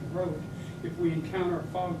the edge of the road, if we encounter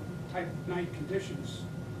fog-type night conditions,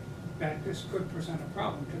 that this could present a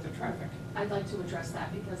problem to the traffic. I'd like to address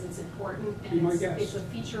that because it's important Be and my it's, guest. it's a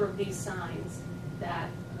feature of these signs that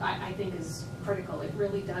I think is critical. It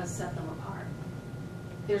really does set them apart.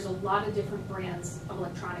 There's a lot of different brands of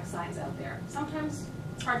electronic signs out there. Sometimes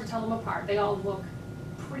it's hard to tell them apart. They all look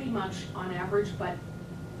pretty much on average, but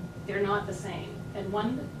they're not the same. And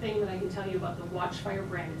one thing that I can tell you about the Watchfire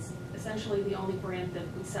brand is essentially the only brand that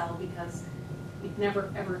we sell because we've never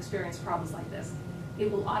ever experienced problems like this. It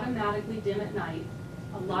will automatically dim at night.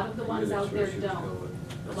 A lot of the ones out there don't.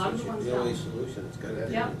 A lot of the ones The only don't. solution, it's got to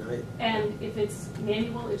dim Yep. at night. And if it's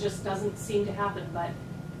manual, it just doesn't seem to happen, but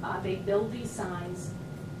they build these signs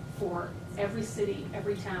for every city,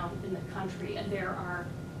 every town in the country, and there are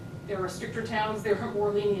stricter towns, there are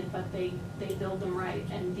more lenient, but they build them right,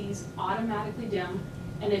 and these automatically dim,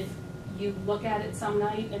 and if you look at it some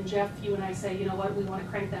night, and Jeff, you and I say, you know what, we want to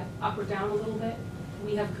crank that up or down a little bit,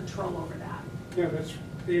 we have control over that. Yeah, that's,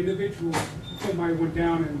 the individual whom I went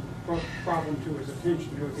down and brought the problem to his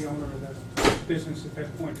attention, who was the owner of the business at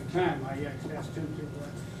that point in time, I asked him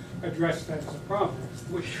to address that as a problem,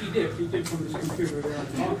 which he did from his computer there on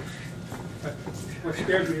the phone. But what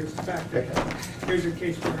scared me is the fact that here's a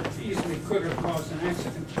case where it easily could have caused an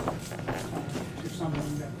accident to someone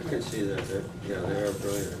I that. can see that, yeah, they are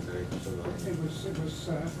brilliant at night, so. It was,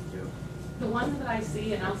 Yeah. The ones that I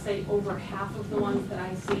see, and I'll say over half of the ones that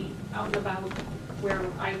I see out and about where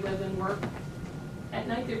I live and work, at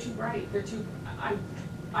night they're too bright, they're too,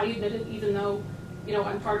 I admit it, even though, you know,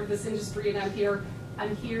 I'm part of this industry and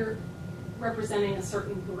I'm here representing a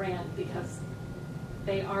certain brand because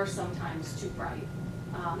they are sometimes too bright.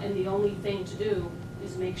 And the only thing to do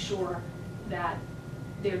is make sure that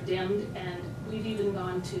they're dimmed, and we've even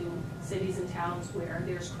gone to cities and towns where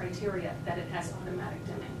there's criteria that it has automatic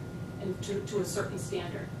dimming and to a certain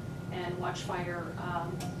standard. And Watchfire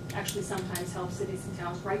actually sometimes helps cities and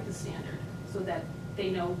towns write the standard so that they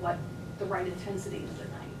know what the right intensity is at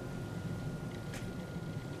night.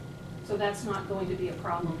 So that's not going to be a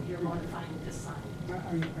problem you're going to find with this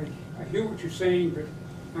sign. I hear what you're saying, but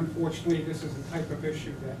unfortunately, this is the type of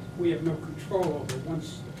issue that we have no control over.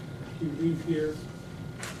 Once you leave here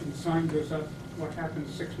and the sign goes up, what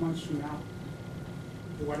happens 6 months from now,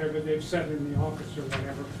 whatever they've said in the office or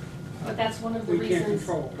whatever. But that's one of the We can't reasons,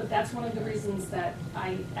 control. but that's one of the reasons that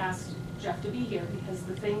I asked Jeff to be here, because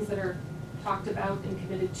the things that are talked about and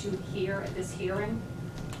committed to here at this hearing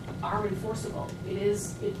are enforceable. It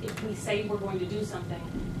is, if we say we're going to do something,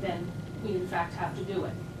 then we in fact have to do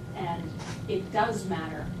it. And it does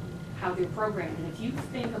matter how they're programmed. And if you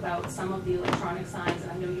think about some of the electronic signs,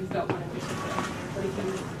 and I know you've got one in particular, but if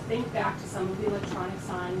you think back to some of the electronic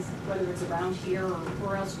signs, whether it's around here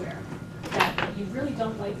or elsewhere, that you really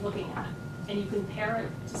don't like looking at, and you compare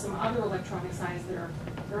it to some other electronic signs that are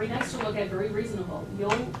very nice to look at, very reasonable,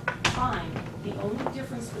 you'll find the only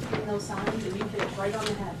difference between those signs, and you hit it right on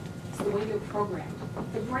the head, is the way they're programmed.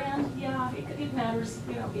 The brand, yeah, it matters,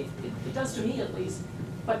 you know, it does to me at least,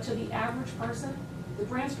 but to the average person, the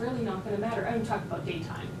brand's really not gonna matter. I'm talking about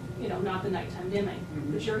daytime, you know, not the nighttime dimming.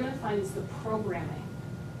 Mm-hmm. What you're gonna find is the programming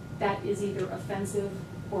that is either offensive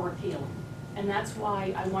or appealing. And that's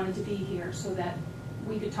why I wanted to be here, so that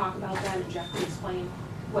we could talk about that and Jeff could explain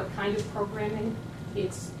what kind of programming.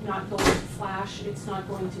 It's not going to flash, it's not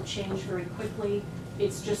going to change very quickly.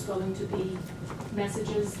 It's just going to be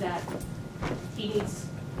messages that he needs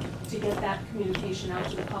to get that communication out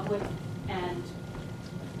to the public. And,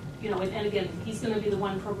 you know, and again, he's gonna be the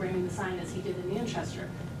one programming the sign as he did in Manchester.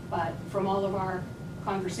 But from all of our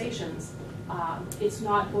conversations, it's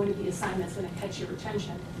not going to be a sign that's gonna catch your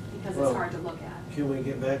attention because Well, it's hard to look at. Can we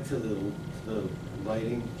get back to the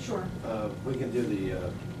lighting? Sure. We can do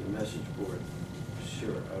the message board,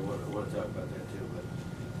 sure, I want to talk about that too,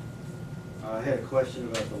 but I had a question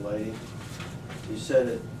about the lighting. You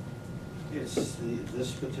said it's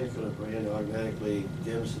this particular brand automatically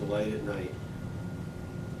dims the light at night.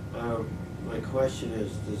 My question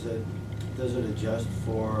is, does it adjust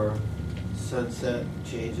for sunset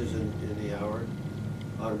changes in the hour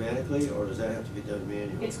automatically, or does that have to be done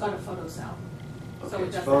manually? It's got a photo cell, so Okay, it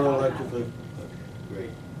it's does that automatically. photoelectrically, okay, great.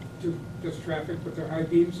 Does traffic with their high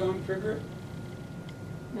beams on trigger it?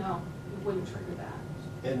 No, it wouldn't trigger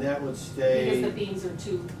that, And that would stay. because the beams are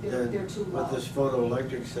too, they're too low. With this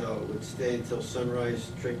photoelectric cell, it would stay until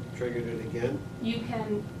sunrise, triggered it again?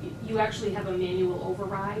 You actually have a manual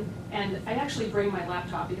override, and I actually bring my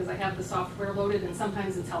laptop because I have the software loaded, and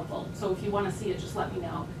sometimes it's helpful. So if you wanna see it, just let me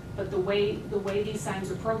know. But the way these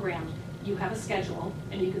signs are programmed, you have a schedule,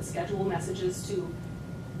 and you can schedule messages to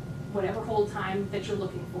whatever hold time that you're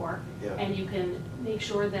looking for. Yeah. And you can make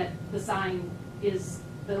sure that the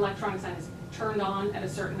electronic sign is turned on at a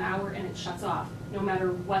certain hour and it shuts off. No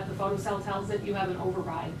matter what the photocell tells it, you have an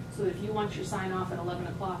override. So if you want your sign off at 11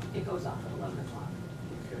 o'clock, it goes off at 11 o'clock.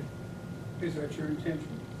 Okay. Is that your intention?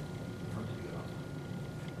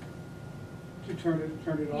 To turn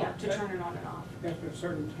it off? Yeah, to turn it on and off. After a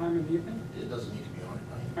certain time in the evening? It doesn't need to be on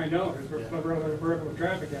at night. I know, there's regular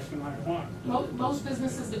traffic after 9 o'clock. Most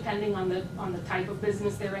businesses, depending on the type of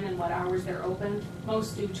business they're in and what hours they're open,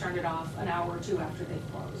 most do turn it off an hour or two after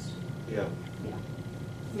they've closed. Yeah. Yeah,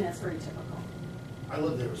 I mean, that's very typical. I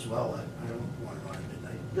live there as well, I don't want it on at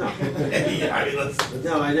midnight. No. Yeah, I mean, let's.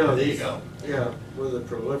 No, I know. There you go. Yeah, with the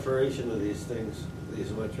proliferation of these things,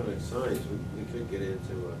 these electronic signs, we could get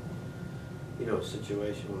into a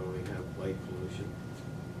situation where we have light pollution.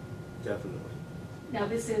 Definitely. Now,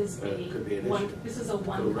 this is Could be an one issue.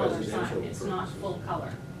 color residential sign, it's not purposes. full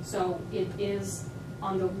color. So it is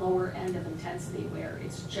on the lower end of intensity where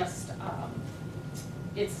it's just,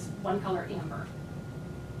 it's one color amber.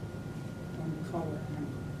 One color.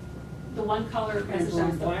 The one color Amber message on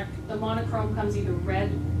has black? the monochrome comes either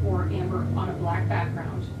red or amber on a black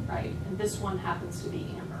background, right? And this one happens to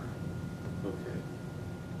be amber. Okay.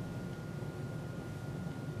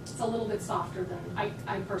 It's a little bit softer than,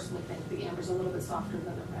 I personally think the amber's a little bit softer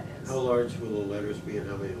than the red is. How large will the letters be and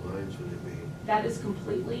how many lines would it be? That is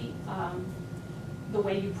completely the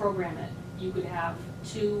way you program it. You could have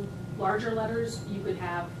 2 larger letters, you could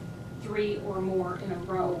have 3 or more in a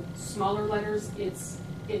row. Smaller letters, it's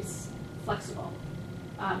flexible.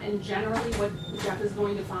 And generally what Jeff is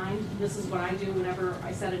going to find, and this is what I do whenever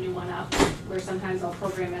I set a new one up, where sometimes I'll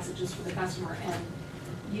program messages for the customer, and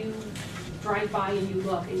you drive by and you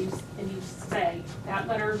look and you say, that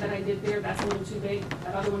letter that I did there, that's a little too big,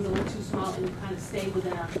 that other one's a little too small, and you kind of stay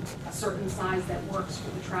within a certain size that works for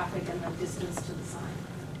the traffic and the distance to the sign.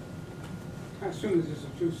 I assume this is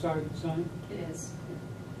a two-sided sign? It is.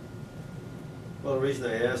 Well, the reason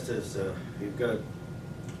I asked is, you've got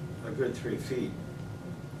a good 3 feet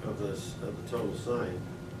of the total sign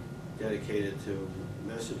dedicated to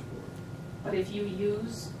message board. But if you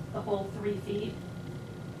use the whole 3 feet,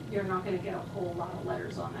 you're not gonna get a whole lot of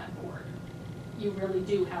letters on that board. You really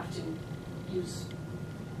do have to use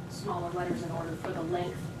smaller letters in order for the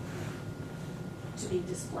length to be I mean,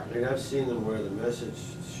 displayed. I've seen them where the message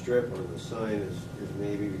strip on the sign is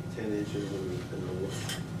maybe 10 inches and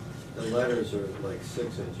the letters are like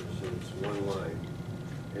 6 inches, so it's one line,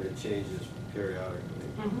 and it changes periodically.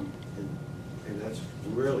 Mhm. And that's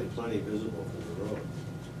really plenty visible from the road.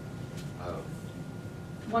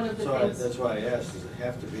 One of the So things. that's why I asked, does it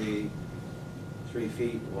have to be 3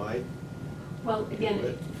 feet wide? Well,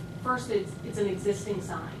 again, first, it's an existing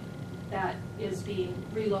sign that is being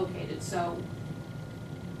relocated, so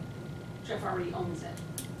Jeff already owns it.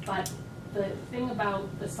 But the thing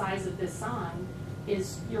about the size of this sign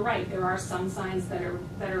is, you're right, there are some signs that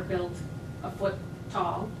are built a foot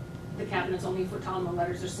tall. The cabinet's only a foot tall and the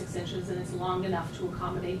letters are 6 inches, and it's long enough to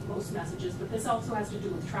accommodate most messages, but this also has to do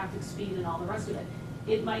with traffic speed and all the rest of it.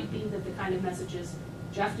 It might be that the kind of messages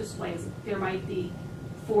Jeff displays, there might be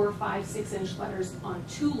 4, 5, 6 inch letters on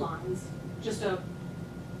 2 lines, just a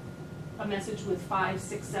message with 5,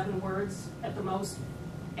 6, 7 words at the most,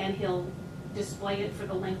 and he'll display it for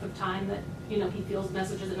the length of time that, he feels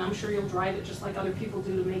messages, and I'm sure you'll drive it just like other people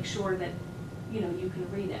do to make sure that, you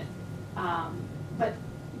can read it. But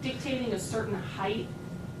dictating a certain height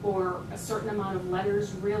or a certain amount of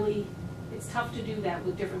letters, really, it's tough to do that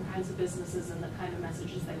with different kinds of businesses and the kind of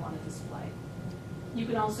messages they want to display. You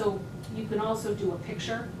can also do a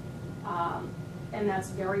picture, and that's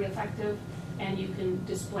very effective, and you can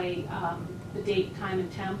display the date, time,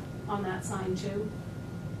 and temp on that sign too,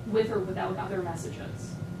 with or without other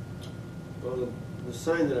messages. Well, the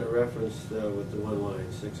sign that I referenced with the one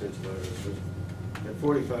line, 6 inch letters, was at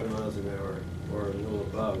 45 miles an hour or a little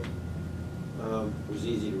above, was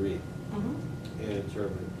easy to read Mm-hmm. and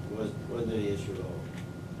interpret. Wasn't any issue at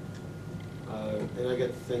all. And I got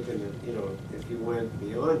to thinking that, if you went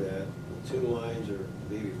beyond that, 2 lines or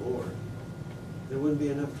maybe more, there wouldn't be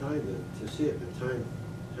enough time to see it. By the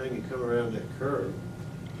time you come around that curve,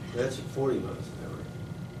 that's at 40 miles an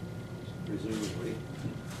hour. presumably,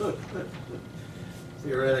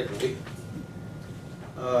 theoretically,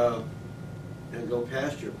 and go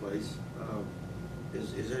past your place,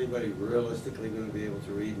 is anybody realistically gonna be able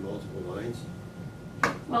to read multiple lines?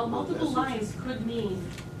 Well, multiple Message. lines could mean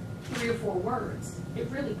 3 or 4 words. It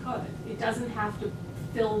really could. It doesn't have to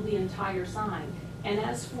fill the entire sign. And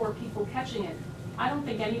as for people catching it, I don't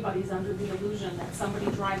think anybody's under the illusion that somebody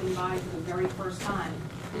driving by for the very first time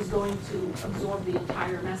is going to absorb the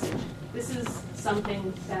entire message. This is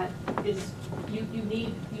something that is, you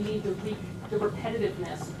need the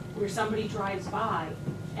repetitiveness where somebody drives by,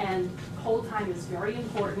 and hold time is very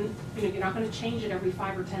important. You know, you're not gonna change it every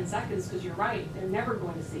 5 or 10 seconds, because you're right, they're never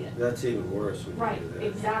going to see it. That's even worse when you Right, do that.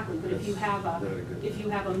 exactly, but if you That's have not a good if thing. you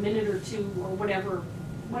have a minute or two or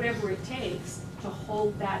whatever it takes to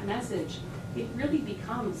hold that message, it really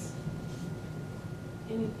becomes,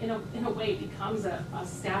 in a way, it becomes a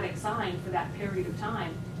static sign for that period of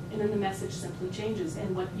time, and then the message simply changes.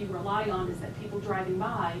 And what you rely on is that people driving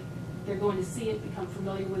by, they're going to see it, become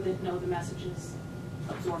familiar with it, know the messages,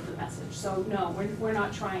 absorb the message. So no, we're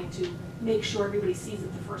not trying to make sure everybody sees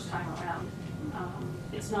it the first time around.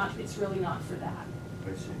 It's really not for that.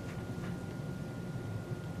 I see.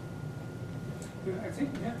 You know, I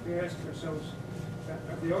think we have to ask ourselves,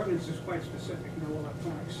 the ordinance is quite specific, no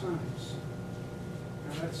electronic signs.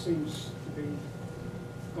 Now, that seems to be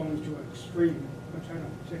going to an extreme, which I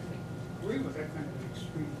don't particularly agree with that kind of an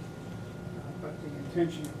extreme. But the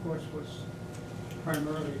intention, of course, was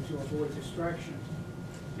primarily to avoid distraction.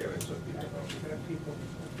 Yeah, that's what people That know. people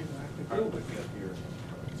have to I deal would with. get here,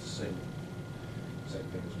 it's the same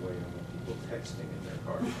thing as way on people texting in their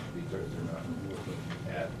cars because they're not looking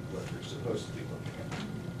at what they're supposed to be looking at.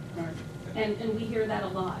 Right. And we hear that a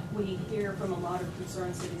lot. We hear from a lot of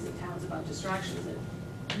concerned cities and towns about distractions,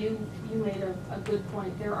 and you made a good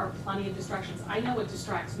point. There are plenty of distractions. I know it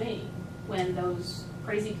distracts me when those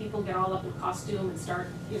crazy people get all up in costume and start,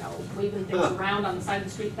 waving things around on the side of the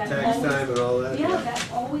street. That Tax always, time and all that? yeah, that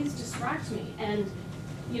always distracts me. And,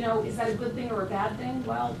 is that a good thing or a bad thing?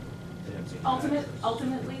 Well,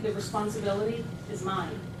 ultimately, the responsibility is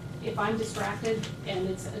mine. If I'm distracted and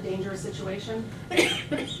it's a dangerous situation,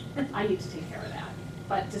 I need to take care of that.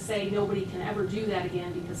 But to say nobody can ever do that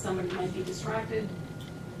again because somebody might be distracted,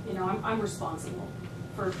 I'm responsible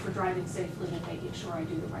for driving safely and making sure I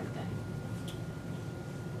do the right thing.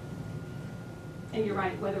 And you're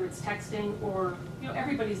right, whether it's texting or,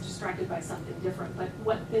 everybody's distracted by something different, but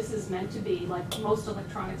what this is meant to be, like most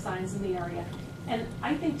electronic signs in the area, and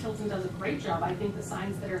I think Tilton does a great job. I think the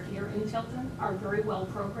signs that are here in Tilton are very well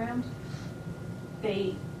programmed.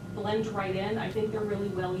 They blend right in. I think they're really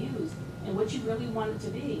well used. And what you really want it to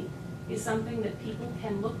be is something that people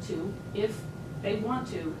can look to if they want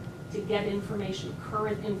to get information,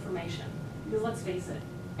 current information. Because let's face it,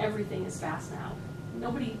 everything is fast now.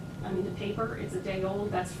 The paper, it's a day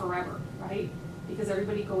old, that's forever, right? Because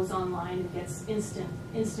everybody goes online and gets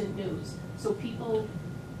instant news. So people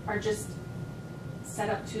are just set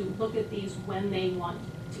up to look at these when they want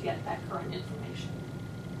to get that current information.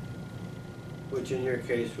 Which in your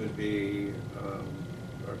case would be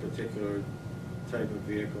a particular type of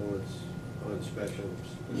vehicle that's on special,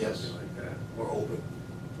 or Yes. something like that. Or open,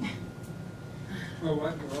 Well,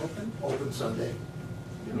 what, you're open? open Sunday.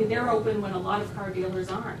 They're open when a lot of car dealers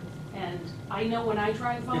aren't. And I know when I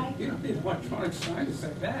drive by, You don't need an electronic sign to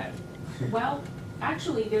say that. well,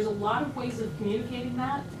 actually, there's a lot of ways of communicating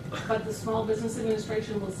that, but the Small Business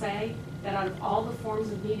Administration will say that out of all the forms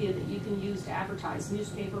of media that you can use to advertise,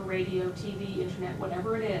 newspaper, radio, TV, internet,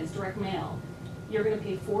 whatever it is, direct mail, you're gonna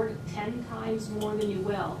pay 4 to 10 times more than you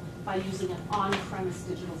will by using an on-premise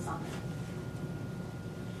digital sign.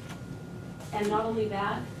 And not only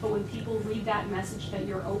that, but when people read that message that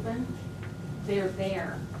you're open, they're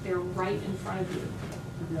there, they're right in front of you.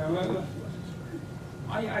 Yeah, well,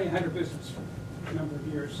 I had a business for a number of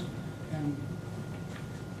years, and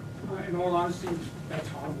in all honesty, that's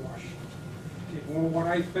hogwash. Okay, well, what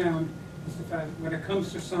I found is the fact, when it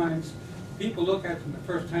comes to signs, people look at them the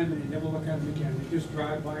first time and they never look at them again. They just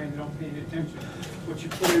drive by and they don't pay any attention. What you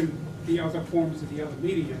put in the other forms of the other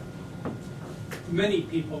media, many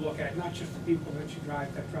people look at, not just the people that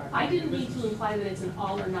drive by. I didn't the mean to business. imply that it's an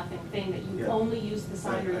all or nothing thing, that you Yeah. only use the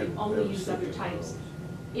sign or you only use other thinking types. of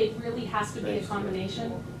It really has to be a Thanks,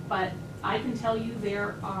 combination, but I can tell you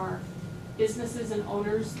there are businesses and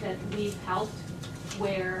owners that we've helped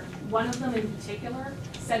where one of them in particular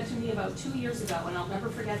said to me about 2 years ago, and I'll never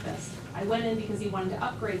forget this, I went in because he wanted to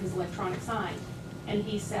upgrade his electronic sign, and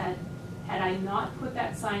he said, had I not put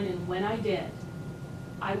that sign in when I did,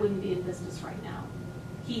 I wouldn't be in business right now.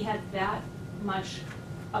 He had that much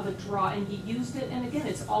of a draw, and he used it, and again,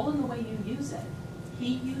 it's all in the way you use it.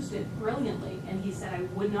 He used it brilliantly, and he said, I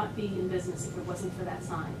would not be in business if it wasn't for that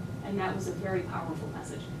sign, and that was a very powerful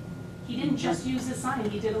message. He didn't just use the sign,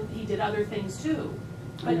 he did other things too.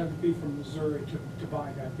 I'd But have to be from Missouri to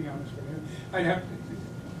buy that, to be honest with you. I'd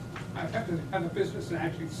have to have a business and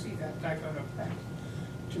actually see that type of effect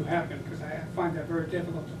to happen, because I find that very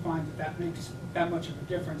difficult to find that makes that much of a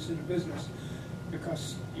difference in a business.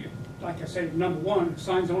 Because, like I said, number one, the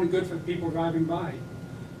sign's only good for the people driving by.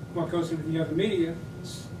 What goes into the other media,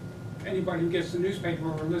 anybody who gets the newspaper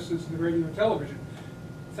or listens to the radio or television,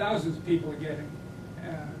 thousands of people are getting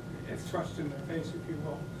it thrust in their face, if you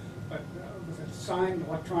will. But with a sign,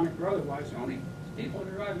 electronic or otherwise, only people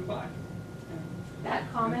that are driving by.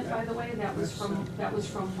 that comment, by the way, that was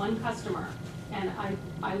from one customer, and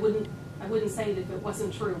I wouldn't say that it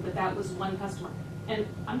wasn't true, but that was one customer. And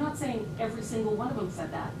I'm not saying every single one of them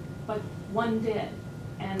said that, but one did,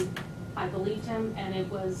 and I believed him, and it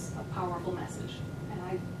was a powerful message.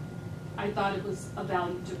 And I thought it was of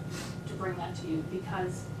value to bring that to you,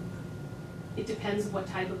 because it depends what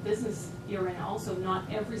type of business you're in. Also, not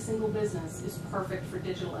every single business is perfect for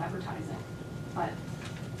digital advertising, but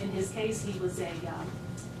in his case, he was a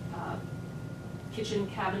kitchen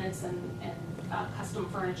cabinets and custom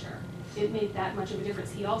furniture. It made that much of a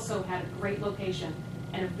difference. He also had a great location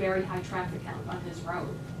and a very high traffic count on his road,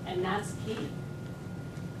 and that's key.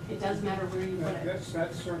 It does matter where you put it.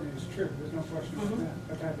 That certainly is true, there's no question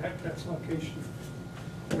about that, but that's location.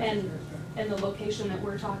 And the location that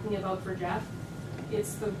we're talking about for Jeff,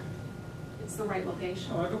 it's the right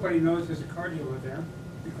location. Well, everybody knows there's a car dealer there,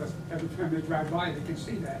 because every time they drive by, they can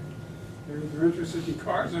see that. They're either interested in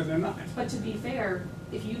cars or they're not. But to be fair,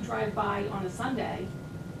 if you drive by on a Sunday,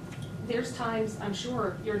 there's times, I'm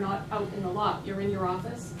sure, you're not out in the lot, you're in your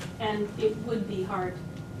office, and it would be hard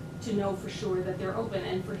to know for sure that they're open.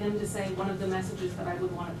 And for him to say one of the messages that I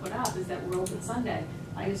would want to put up is that we're open Sunday,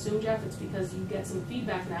 I assume, Jeff, it's because you get some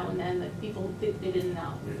feedback now and then that people, they didn't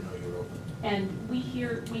know. We didn't know you were open. And we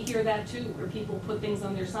hear that too, where people put things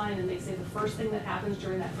on their sign and they say the first thing that happens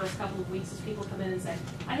during that first couple of weeks is people come in and say,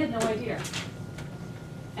 I had no idea.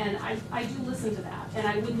 And I do listen to that, and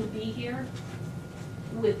I wouldn't be here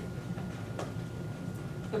with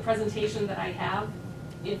the presentation that I have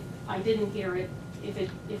if I didn't hear it, if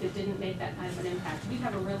it didn't make that kind of an impact. We'd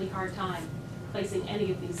have a really hard time placing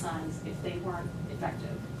any of these signs if they weren't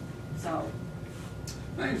effective. So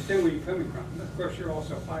I understand where you're coming from. Of course, you're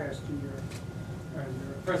also biased in your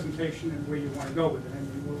presentation and where you want to go with it. I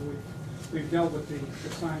mean, we've dealt with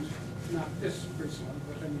the signs, not this recently,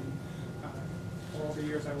 but I mean, for all the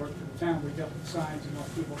years I worked in the town, we dealt with signs, and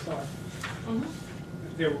what people thought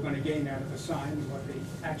that they were going to gain out of a sign and what they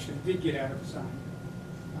actually did get out of a sign.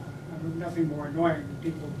 I mean, nothing more annoying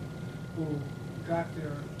than people who got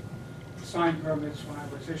their sign permits when I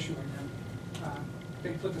was issuing them.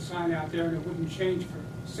 They put the sign out there and it wouldn't change for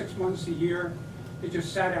 6 months, a year. It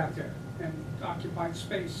just sat out there and occupied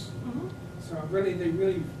space. So they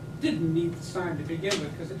really didn't need the sign to begin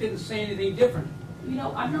with, because it didn't say anything different. You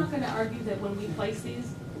know, I'm not going to argue that when we place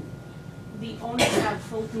these, the owners have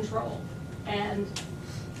full control. And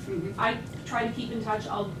I try to keep in touch.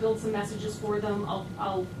 I'll build some messages for them.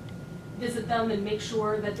 I'll visit them and make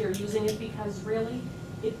sure that they're using it, because really,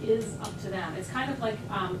 it is up to them. It's kind of like,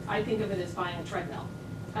 I think of it as buying a treadmill.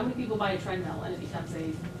 How many people buy a treadmill and it becomes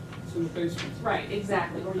It's in the basement. right,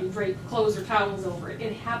 exactly, or you drape clothes or towels over it.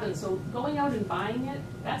 It happens. So going out and buying it,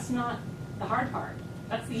 that's not the hard part.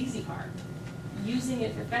 That's the easy part. Using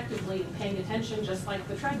it effectively and paying attention, just like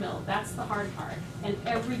the treadmill, that's the hard part. And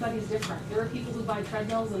everybody's different. There are people who buy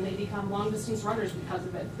treadmills and they become long-distance runners because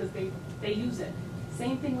of it, because they use it.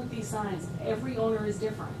 Same thing with these signs. Every owner is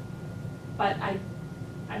different. But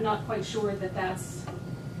I'm not quite sure that that's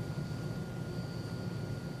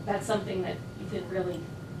something that you can really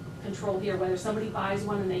control here. Whether somebody buys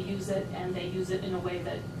one and they use it in a way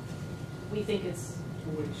that we think it's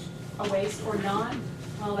a waste or not,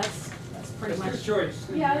 well, that's pretty much. It's their choice.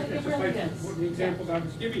 Yeah, It's it just really like is. The examples I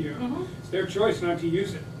was giving you, Mhm. it's their choice not to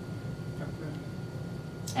use it.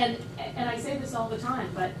 And I say this all the time,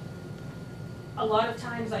 but a lot of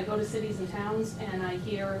times I go to cities and towns and I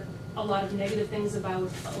hear a lot of negative things about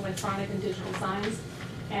electronic and digital signs,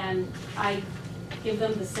 and I give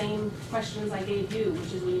them the same questions I gave you,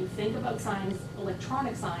 which is when you think about signs,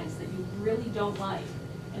 electronic signs that you really don't like,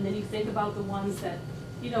 and then you think about the ones that,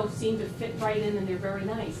 seem to fit right in and they're very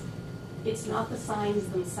nice. It's not the signs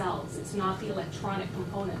themselves, it's not the electronic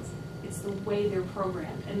components, it's the way they're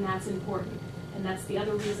programmed, and that's important. And that's the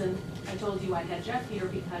other reason I told you I had Jeff here,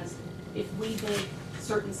 because if we make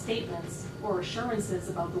certain statements or assurances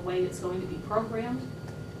about the way it's going to be programmed,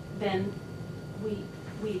 then we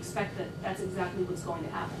expect that that's exactly what's going to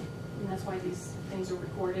happen. And that's why these things are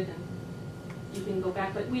recorded and you can go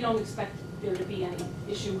back, but we don't expect there to be any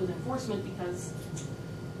issue with enforcement because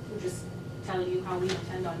we're just telling you how we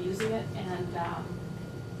intend on using it. And,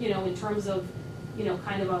 you know, in terms of, you know,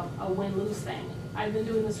 kind of a win-lose thing, I've been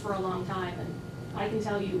doing this for a long time and I can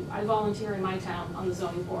tell you, I volunteer in my town on the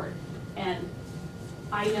zoning board. And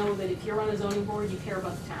I know that if you're on a zoning board, you care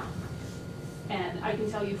about the town. And I can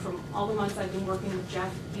tell you from all the months I've been working with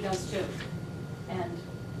Jeff, he does too. And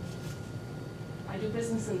I do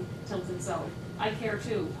business in Tilton, so I care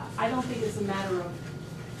too. I don't think it's a matter of,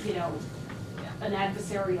 you know, an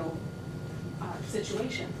adversarial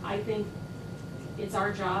situation. I think it's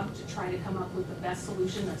our job to try to come up with the best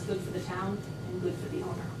solution that's good for the town and good for the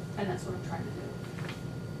owner. And that's what I'm trying to do.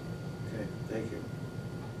 Okay, thank you.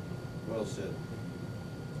 Well said.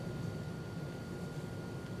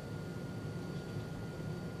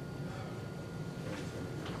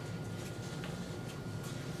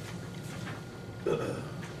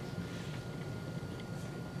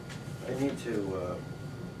 I need to,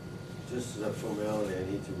 just as a formality, I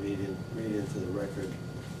need to read into the record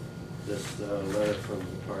this letter from the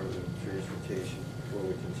Department of Transportation before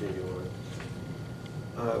we continue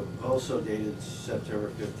on. Also dated September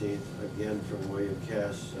 15th, again from William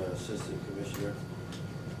Cass, Assistant Commissioner,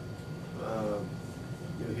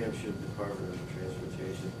 New Hampshire Department of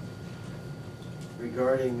Transportation,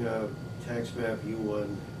 regarding tax map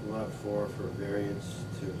U1, lot 4 for variance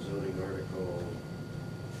to zoning article.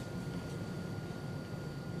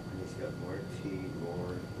 And he's got Mark T.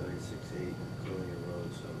 Moore, 968 Collier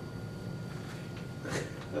Road, so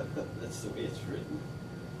that's the way it's written.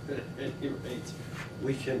 At any rate,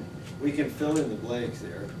 we can fill in the blanks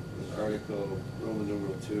there with article Roman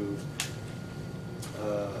numeral 2,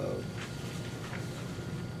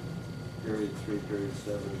 period 3, period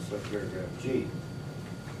 7, subparagraph G.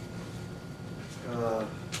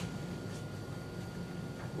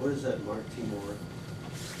 What is that, Mark T. Moore?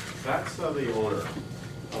 That's the owner.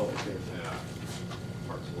 Oh, okay. Yeah.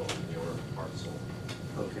 Parcel, the owner of parcel.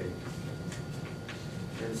 Okay.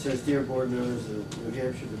 And it says, dear board members, the New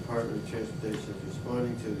Hampshire Department of Transportation is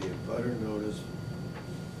responding to the abutter notice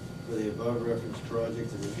for the above referenced project.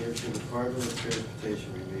 The New Hampshire Department of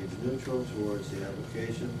Transportation remains neutral towards the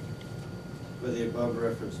application for the above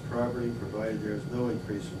referenced property, provided there is no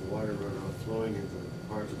increase in water runoff flowing into the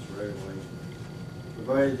department's right of way,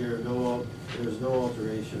 provided there is no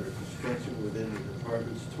alteration or construction within the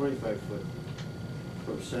department's 25-foot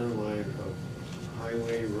from center line of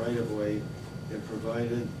highway right of way, and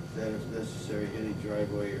provided that if necessary, any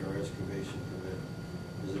driveway or excavation permit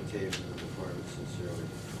is obtained from the department. Sincerely,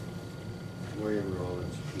 William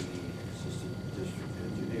Rollins, PD, Assistant District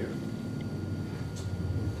Engineer.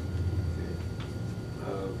 Okay.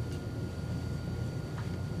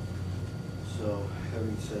 So,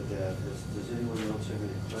 having said that, does anyone else have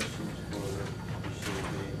any questions for Mr.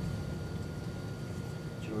 May?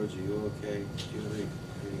 George, are you okay? Do you have any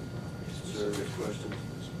specific questions?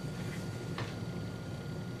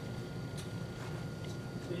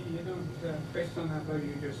 You don't, based on that letter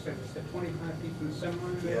you just said, it said 25 feet from the center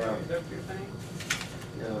line of the Yeah. road, is that what you're saying?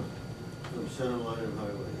 Yeah, from center line of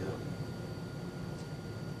highway, yeah.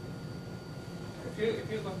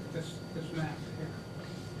 If you look at this map here,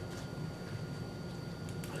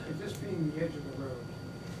 is this being the edge of the road?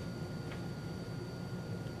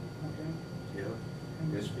 Okay? Yeah. And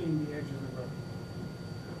this being the edge of the road.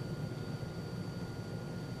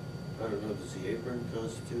 I don't know, does the apron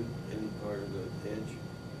constitute any part of the edge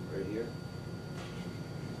right here?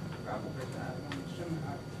 Probably not,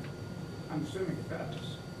 I'm assuming it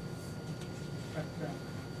does. But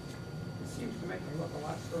it seems to make it look a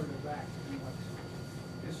lot further back than what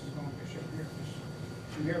this is going to show here.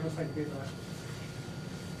 From here, it looks like it'd be about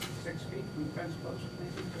 6 feet from the fence post,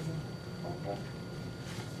 maybe, to the pole.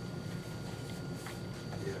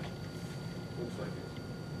 Yeah. Looks like it.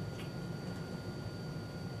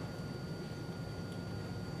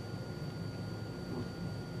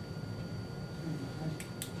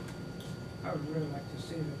 I would really like to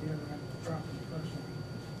see it at the other end of the property personally.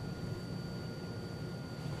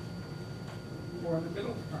 Or in the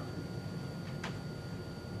middle of the property.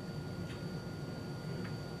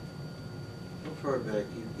 How far back,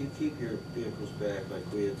 you keep your vehicles back like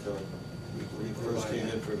we had done when you first came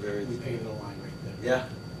in for variance? We painted a line right there. Yeah,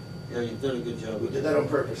 yeah, you've done a good job. We with did that on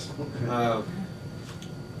purpose.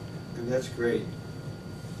 And that's great.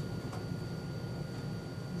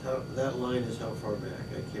 That line is how far back?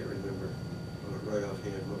 I can't remember right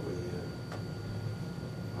offhand what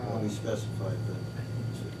we specified, but.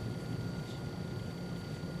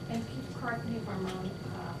 And correct me if I'm wrong,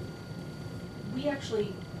 we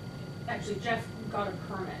actually Jeff got a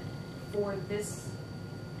permit for this,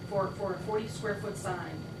 for a 40 square foot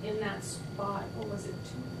sign in that spot, what was it,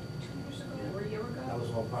 two years ago or a year ago? That was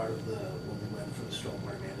all part of when we went for the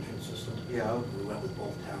stormwater management system. Yeah. We went with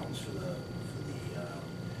both towns for the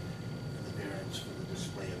variance for the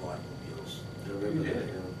display of automobiles. I remember that,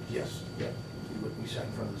 yeah. Yes, yeah. We sat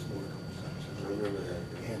in front of this board a couple of times. I remember that.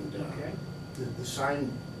 And Okay. the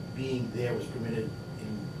sign being there was permitted,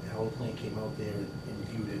 and our plant came out there and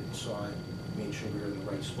viewed it and saw it, made sure we were in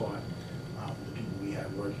the right spot. The people we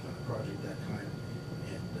had working on the project that time.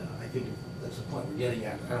 And I think that's the point we're getting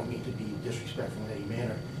at. I don't mean to be disrespectful in any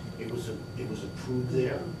manner. It was approved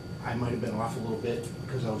there. I might have been off a little bit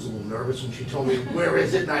because I was a little nervous when she told me, where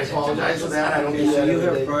is it? And I apologize for that. I don't Okay, do so that you every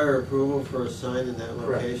have day. prior approval for a sign in that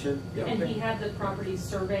Correct. location? Yeah. And he had the property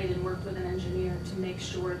surveyed and worked with an engineer to make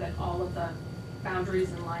sure that all of the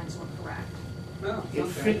boundaries and lines were correct. No, It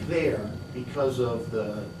okay. fit there because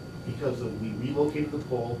we relocated the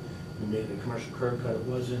pole, we made it a commercial curb cut, it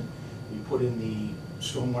wasn't. We put in the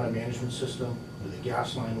stormwater management system where the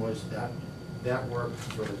gas line was, that worked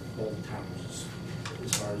for both towns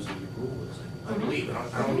as far as the approval is. I believe, and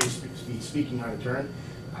I don't mean to be speaking out of turn,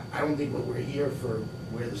 I don't think what we're here for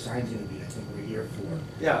where the sign's gonna be, I think we're here for.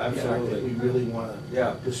 Yeah, I absolutely. think we really wanna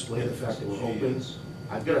Yeah. display the fact that we're open.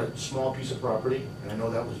 I've got a small piece of property, and I know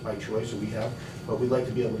that was by choice, or we have, but we'd like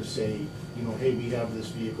to be able to say, you know, hey, we have this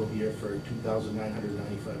vehicle here for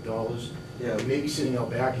 $2,995. Yeah. It may be sitting out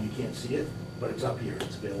back and you can't see it, but it's up here,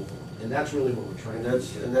 it's available. And that's really what we're trying And to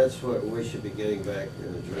do. that's what we should be getting back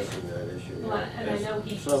and addressing that issue. Well, and I know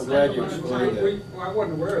he So I'm spent glad a you lot of explained time- that. Well, I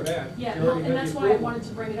wasn't aware of that. Yeah, You no, already and had that's the why I approval. wanted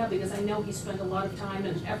to bring it up, because I know he spent a lot of time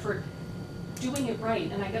and effort doing it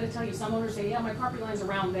right, and I gotta tell you, some owners say, yeah, my property line's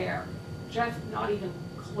around there. Jeff, not even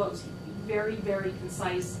close, very, very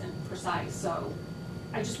concise and precise, so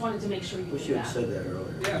I just wanted to make sure you We knew should have that. said that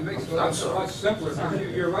earlier. Yeah, it makes it a I'm lot sorry. simpler.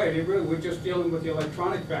 Sorry. You're right, it really, we're just dealing with the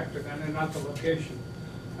electronic factor then, and not the location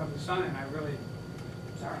of the sign. I really,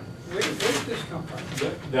 Sorry. where did this come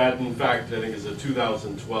from? That, in fact, I think is a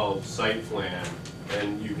 2012 site plan,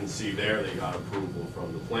 and you can see there they got approval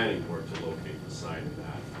from the planning board to locate the sign in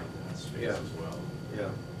that space Yeah. as well. Yeah.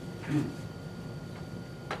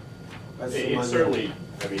 That's the It one that- certainly,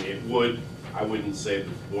 I mean, it would, I wouldn't say the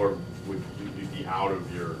board would be out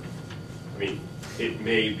of your, I mean, it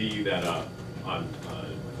may be that a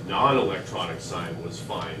non-electronic sign was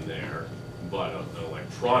fine there, but an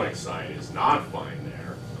electronic sign is not fine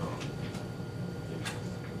there.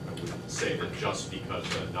 I wouldn't say that just because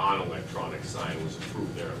a non-electronic sign was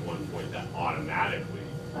approved there at one point, that automatically.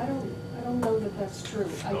 I don't know that that's true.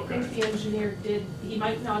 I Okay. think the engineer did, he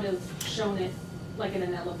might not have shown it like in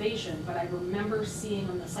an elevation, but I remember seeing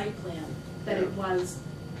on the site plan that it was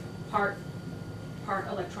part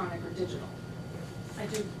electronic or digital. I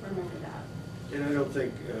do remember that. And I don't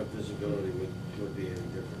think visibility would be any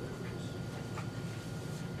different.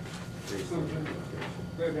 Based on the location.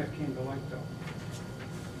 Where that came to light though.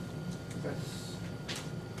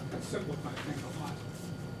 That simplifies things a lot.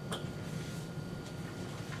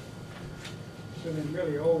 So then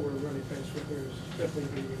really all we're really faced with here is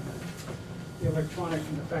simply the electronic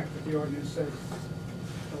and the fact that the ordinance says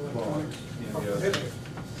electronics Yeah, are the other prohibited.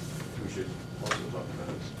 thing we should also talk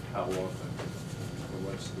about is how often, or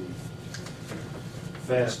what's the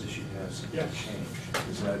fastest she has to Yes. change.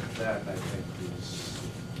 Because that I think is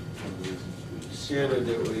one of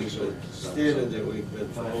the reasons we. Standard that we've been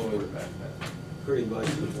following Back then. pretty much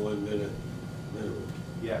with 1 minute minimum.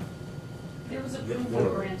 Yeah. There was Yeah.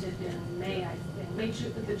 approval granted in May, I think,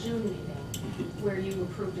 the June meeting, where you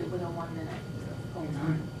approved it with a 1 minute. Oh,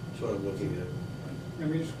 nine. That's what I'm looking at. I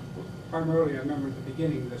mean, primarily, I remember at the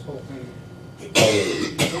beginning of this whole thing, we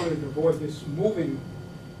wanted to avoid this moving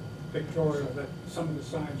pictorial that some of the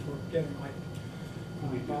signs were getting like,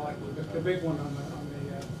 the big one on the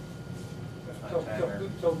Tanger.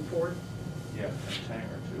 Tilton Ford. Yeah, and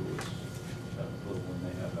Tanger too was that little one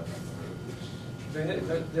they have out on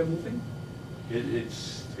the road. They're moving?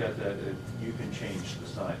 It's got that, you can change the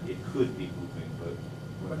sign, it could be moving, but.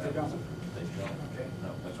 when But they that was don't. approved, They don't. Okay. No,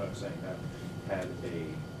 that's what I'm saying, that had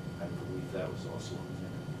I believe that was also a minute.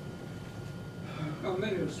 Oh,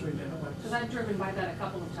 maybe it was 3 minutes. Because I've driven by that a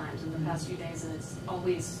couple of times in the past few days, and it's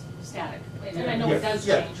always static. And I know it does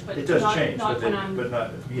Yeah, change, but it does not, change, not but when they- I'm. but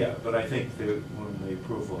not, yeah, but I think that when the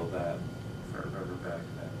approval of that, if I remember back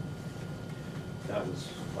then, that was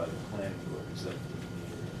by the planning board, because that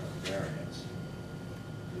needed a variance.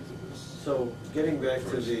 Because it was. So getting back to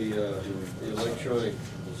first the doing electronic,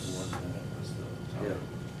 was 1 minute was the yeah, time.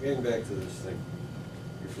 getting back to this thing,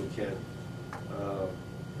 if we can.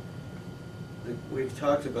 We've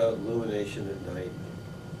talked about illumination at night.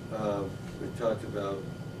 We've talked about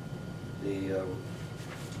the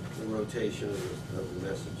rotation of the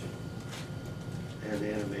message and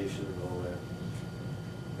the animation and all that.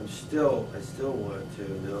 I still want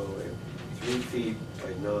to know if 3 feet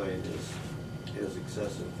by 9 is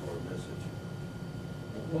excessive for a message.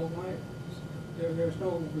 Well, there's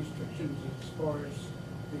no restrictions as far as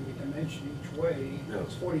the dimension each way. No.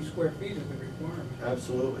 It's 40 square feet is the requirement.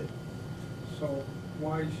 Absolutely. So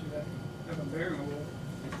why should that have a bearing? Well,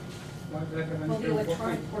 why does that have any Well, the bearing? What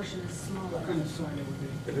electronic kind- portion is smaller. What kind of sign it would be?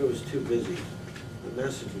 If it was too busy, the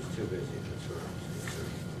message was too busy, that's what I was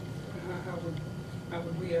concerned. How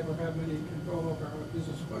would we ever have any control over our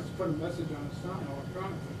business? Let's put a message on a sign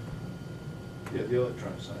electronically. Yeah, the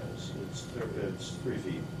electronic sign is, it's 3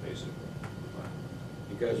 feet, basically.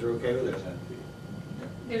 You guys are okay with that? 10 feet.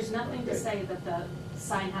 There's nothing to Okay. say that the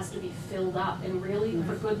sign has to be filled up, and really,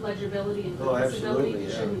 for good legibility and Oh, good visibility, absolutely,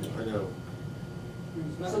 it shouldn't. yeah, I know.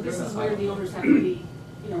 There's So nothing- this is where the owners have to be,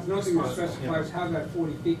 you know, There's nothing that responsible. specifies how that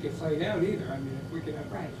 40 feet gets laid out either. I mean, if we could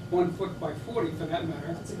have Right. 1 foot by 40 for that matter.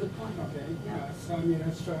 That's a good point. Okay, Yeah. so I mean,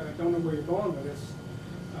 that's, I don't know where you're going with this,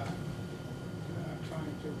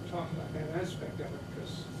 trying to talk about that aspect of it,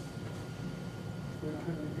 because we don't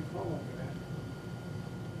have any control over that.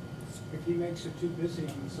 If he makes it too busy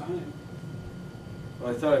on the sign,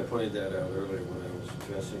 Well, I thought I pointed that out earlier when I was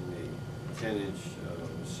addressing the 10-inch,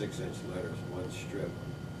 6-inch letters, one strip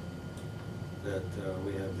that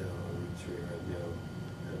we have down on Route 3 right now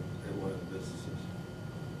at one of the businesses.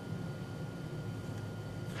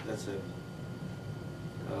 That's it.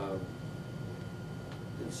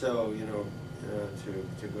 And so, you know,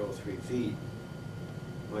 to go 3 feet,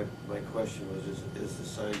 my question was, is the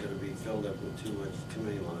sign gonna be filled up with too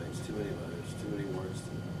many lines, too many letters, too many words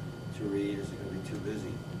to read? Is it gonna be too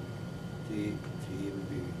busy to even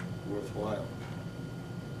be worthwhile?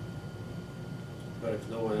 But if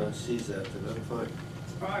no one else sees that, then I'm fine.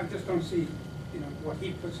 well, I just don't see, you know, what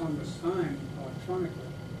he puts on the sign electronically.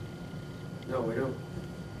 No, we don't.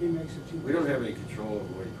 He makes it too busy. We don't have any control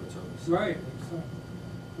over what he puts on the sign. Right,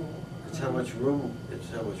 well, It's how much room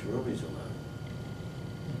he's allowed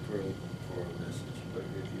for a message. But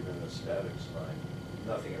if you have a static sign,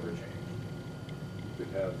 nothing ever changed. You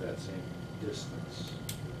could have that same distance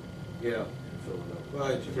Yeah. and fill it up.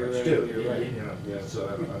 Right, with you're words right, too. you're right. You know, Yeah. so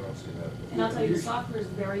I don't see that. And I'll tell you, the software is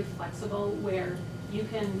very flexible, where you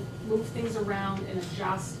can move things around and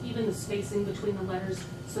adjust even the spacing between the letters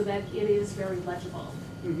so that it is very legible.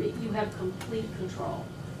 Mhm. You have complete control.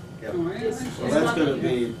 Yeah. No, I It's- understand. Well,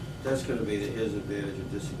 There's that's gonna be his advantage or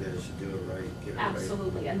disadvantage to do it right, get it right.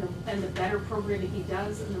 Absolutely, and the better programming he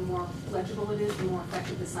does, and the more legible it is, the more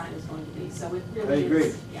effective the sign is going to be, so it really is. I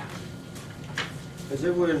agree. Yeah. Has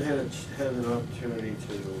everyone had an opportunity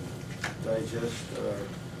to digest the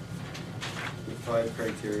 5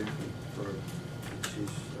 criteria for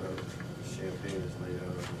Chief's Champagne is laid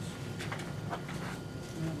out on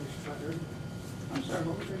Yeah, we stuttered. I'm sorry,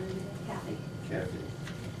 what was your name again? Kathy, this? Kathy.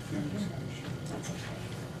 Yeah, just gotta show. that's okay.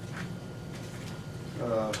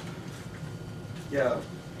 Yeah,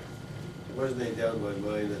 it wasn't any doubt in my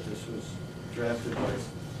mind that this was drafted by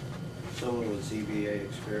someone with ZBA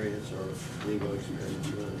experience or legal experience,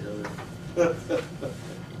 one or the other.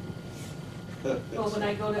 Well, when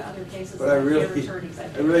I go to other cases, But I like really, your attorneys, I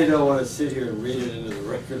really don't want to sit here and read it into the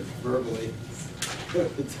record verbally.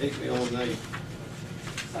 It'd take me all night.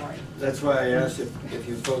 Sorry. That's why I asked if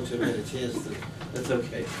you folks had had a chance to, that's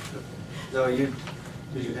okay. No, you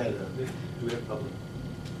had a, Do we have public?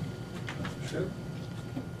 Sure. Do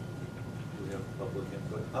we have public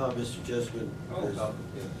input? Mr. Jessamine, Oh, is- yeah.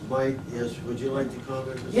 Mike, yes, would you like to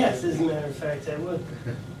comment? Mr. Yes, as a Jessamine? matter of fact, I would.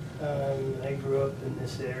 I grew up in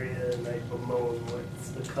this area and I bemoan what's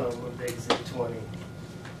become of exit 20.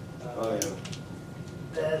 Oh, yeah.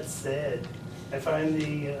 That said, I find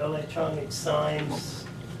the electronic signs,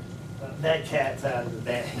 that cat's out of the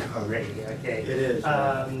bag already, okay? It is,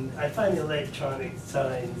 yeah. I find the electronic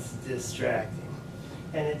signs distracting.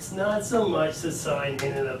 And it's not so much the sign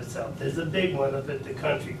in and of itself. There's a big one up at the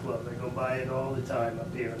country club. I go by it all the time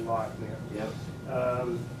up here in Lockmere. Yeah.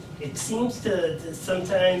 It seems to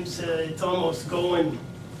sometimes it's almost going,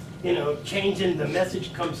 you know, changing, the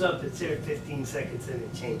message comes up, it's there 15 seconds and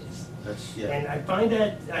it changes. That's, And yeah.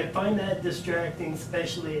 I find that distracting,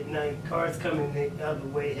 especially at night, cars coming the other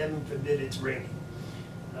way, heaven forbid it's raining.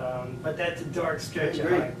 But that's a dark stretch of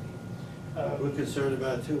Agree. highway. We're concerned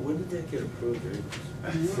about it too. When did that get approved? Eric?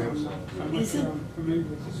 I'm not Is it- familiar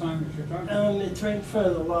with the sign that you're talking about. It's right in front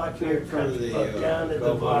of the Lockmere In front of Country the, Club, down at the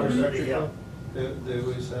golf bottom course. of the hill. They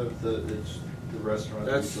always have it's The restaurant.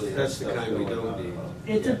 That's usually the has stuff kind we going don't on. need.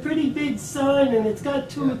 It's a pretty big sign, and it's got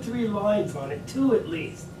 2 or 3 lines on it, 2 at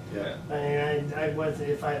least. Yeah, I wasn't,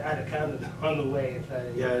 if I'd have counted on the way, if I.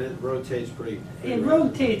 yeah, and it rotates pretty. It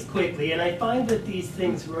rotates quickly, and I find that these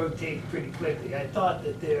things rotate pretty quickly. I thought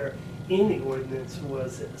that there, in the ordinance,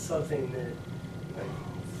 was something that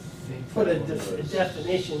put a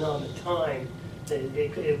definition on the time, that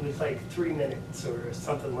it was like 3 minutes or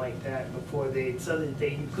something like that before so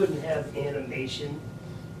that you couldn't have animation,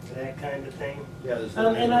 that kind of thing. Yeah, there's.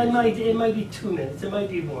 And it might be 2 minutes, it might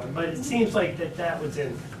be 1, but it seems like that was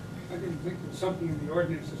in. I didn't think there was something in the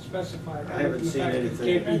ordinance that specified. I haven't seen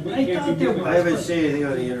anything. I thought there was. I haven't seen anything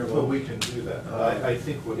on the But interval. we can do that. I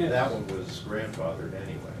think Yes. that one was grandfathered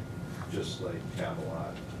anyway, just like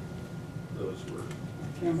Camelot. Those were.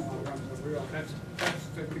 Camelot runs a real, that's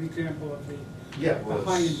an example of the Well,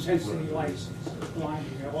 high it's intensity one of lights these.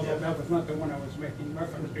 blinding, although Yeah. that was not the one I was making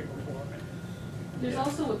reference to before. There's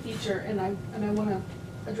also a feature, and I wanna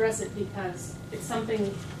address it because it's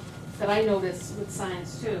something that I notice with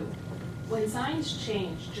signs too. When signs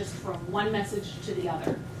change just from one message to the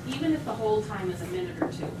other, even if the whole time is a minute or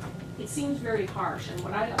 2, it seems very harsh. And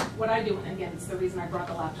what I do, and again, it's the reason I brought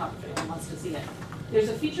the laptop if anyone wants to see it. There's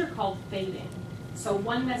a feature called fading. So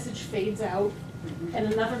one message fades out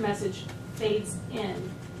and another message fades in.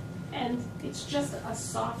 And it's just a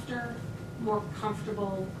softer, more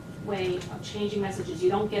comfortable way of changing messages.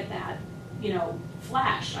 You don't get that,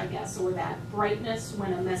 flash, I guess, or that brightness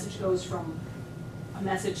when a message goes from a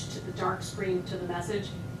message to the dark screen to the message.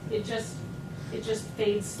 It just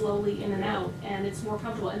fades slowly in and out, and it's more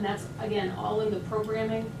comfortable. And that's, again, all in the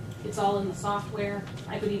programming. It's all in the software.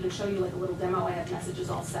 I could even show you like a little demo. I have messages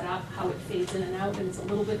all set up, how it fades in and out, and it's a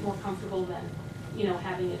little bit more comfortable than,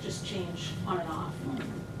 having it just change on and off. I mean,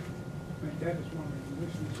 that is one of the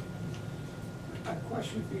conditions. A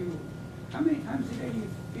question for you, how many times a day do you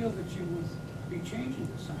feel that you would be changing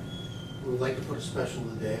the sign? We would like to put a special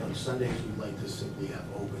of the day. On Sundays, we'd like to simply have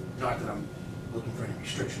open. Not that I'm looking for any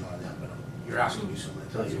restriction on that, but you're asking me, so I'm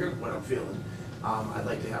gonna tell you what I'm feeling. I'd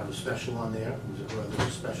like to have a special on there, or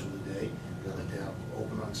a special of the day. I'd like to have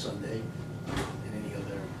open on Sunday, and any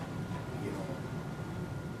other,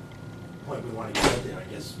 point we want to get out there, I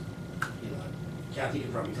guess. Kathy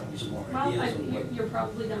can probably tell me some more Well, ideas of what. you're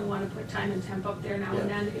probably gonna wanna put time and temp up there now and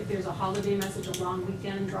Yeah. then, if there's a holiday message, a long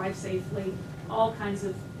weekend, drive safely, all kinds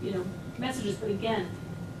of, messages, but again,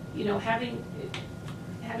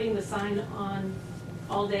 having the sign on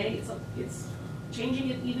all day, it's changing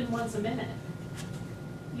it even once a minute.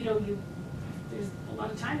 There's a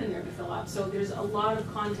lot of time in there to fill up, so there's a lot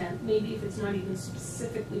of content, maybe if it's not even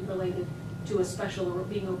specifically related to a special or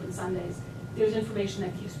being open Sundays, there's information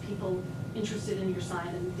that keeps people interested in your sign,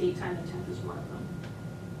 and daytime and temp is one of them.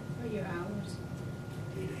 What are your hours?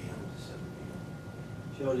 8 a.m. to 7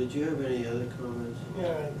 p.m. Joe, did you have any other comments?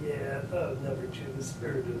 Yeah, I thought number 2, the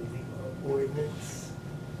spirit of the ordinance.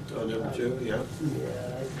 Oh, number 2, yeah.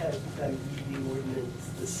 Yeah, I read the ordinance,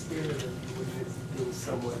 the spirit of the ordinance being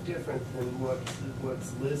somewhat different than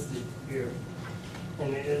what's listed here.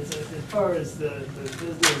 And as far as the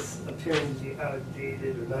business appearing to be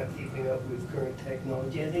outdated or not keeping up with current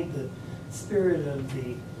technology, I think the spirit of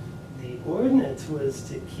the ordinance was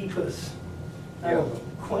to keep us,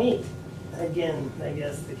 quaint. Again, I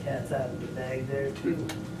guess the cat's out of the bag there too.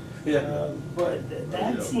 Yeah. But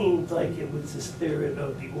that seemed like it was the spirit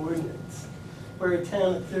of the ordinance. We're a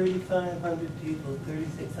town of 3,500 people,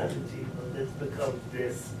 3,600 people, that's become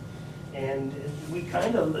this. And we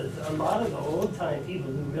kind of, a lot of the old time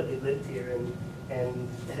people who really lived here and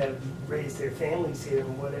have raised their families here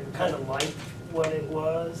and whatever, kind of liked what it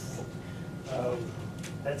was.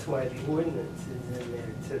 That's why the ordinance is in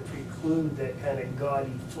there, to preclude that kind of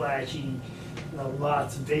gaudy, flashy,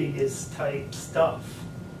 Las Vegas type stuff.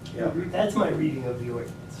 Yeah. That's my reading of the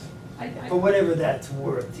ordinance, I- for whatever that's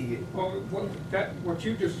worth to you. Well, what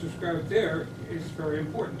you just described there is very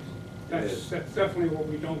important. That's definitely what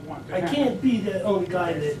we don't want to I happen. can't be the only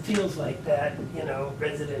guy that feels like that,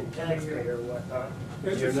 resident taxpayer or whatnot.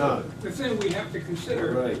 You're not. The thing we have to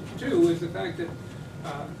consider Right. too is the fact that,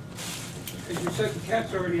 as you said, the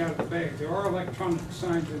cat's already out of the bag. There are electronic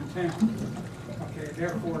signs in town. Okay,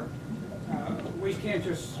 therefore, we can't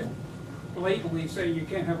just blatantly say you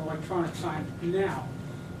can't have electronic signs now,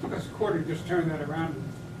 because the court would just turn that around.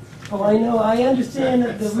 Oh, I know, I understand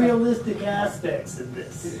the realistic aspects of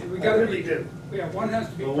this. We I gotta really do. Yeah, one has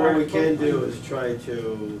to be But what we can practical do and is try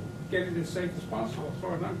to get it as safe as possible, as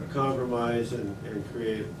far as I'm concerned. compromise and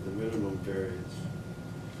create the minimum variance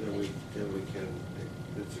that we can,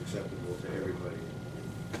 that's acceptable to everybody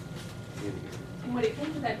in here. And when it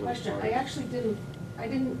came to that question, I actually didn't I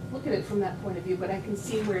didn't look at it from that point of view, but I can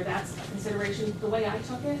see where that's a consideration. The way I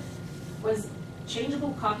took it was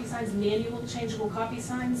changeable copy signs, manual changeable copy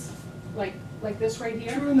signs, like this right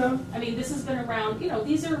here. True enough. I mean, this has been around, you know,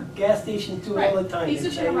 these are, Gas stations do all the time. these They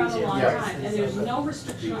have been around a change long their time, and prices there's on no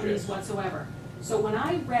restriction on these whatsoever. So when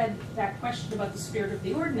I read that question about the spirit of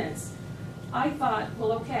the ordinance, I thought,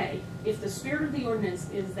 well, okay, if the spirit of the ordinance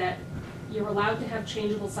is that you're allowed to have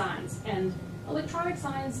changeable signs, and electronic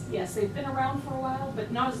signs, yes, they've been around for a while,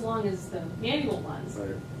 but not as long as the manual ones.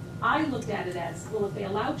 Right. I looked at it as, well, if they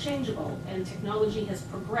allow changeable and technology has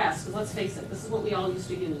progressed, because let's face it, this is what we all used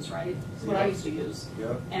to use, right? This is what I used to use.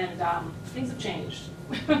 Yeah. And things have changed.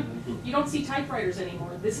 You don't see typewriters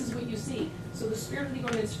anymore. This is what you see. So the spirit of the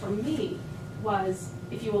ordinance for me was,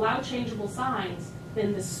 if you allow changeable signs,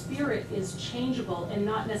 then the spirit is changeable and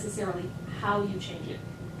not necessarily how you change it.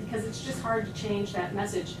 Because it's just hard to change that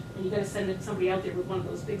message when you gotta send it somebody out there with one of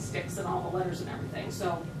those big sticks and all the letters and everything.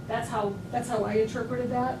 So that's how I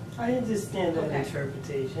interpreted that. I understand that Okay.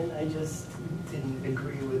 interpretation, I just didn't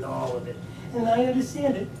agree with all of it. And I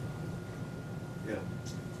understand it. Yeah.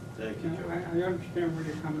 Thank you, Yeah, Joe. I understand where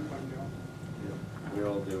you're coming from, Bill. Yeah, we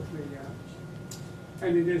all do.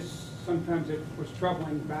 And it is, sometimes it was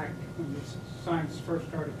troubling back when the signs first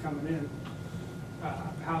started coming in,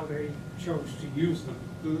 how they chose to use them.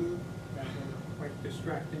 Mhm. That were quite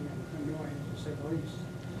distracting and annoying, to say the least.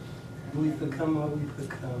 We've become what we've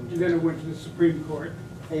become. And then it went to the Supreme Court,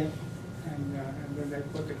 Yeah. and then they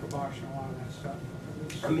put the kibosh on a lot of that stuff.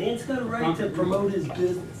 It was- A man's got a right to promote his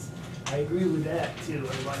business. I agree with that too,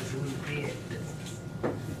 otherwise it wouldn't be any business.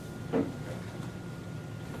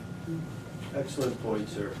 Excellent point,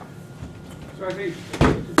 sir. So I think,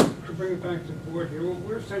 to bring it back to the board here,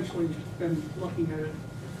 we're essentially then looking at it,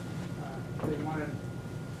 they want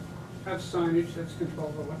to have signage that's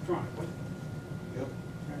controlled electronically, Yep.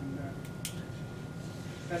 and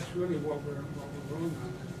that's really what we're going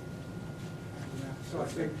on. And so I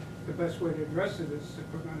think the best way to address it is,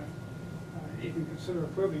 if we're going to even consider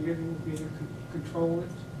approving it, it would be to control it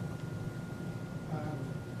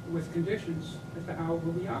with conditions as to how it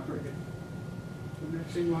will be operated. Doesn't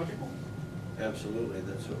that seem logical? Absolutely,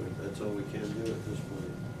 that's all we can do at this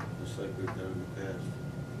point, just like we've done in the past.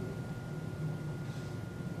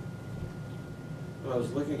 Well, I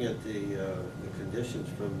was looking at the conditions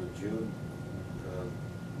from the June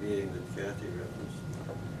meeting that Kathy referenced.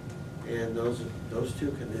 And those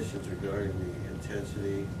two conditions regarding the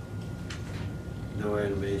intensity, no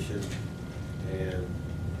animation, and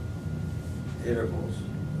intervals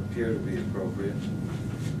appear to be appropriate.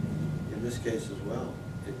 In this case as well,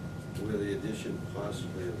 where the addition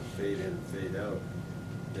possibly of a fade in and fade out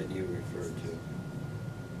that you referred to.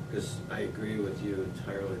 Because I agree with you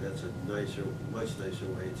entirely, that's a nicer, much nicer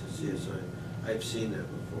way to see a sign. I've seen that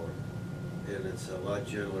before, and it's a lot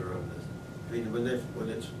gentler on this. I mean, when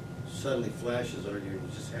it suddenly flashes on you, you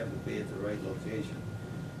just happen to be at the right location.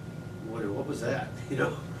 You wonder, what was that? You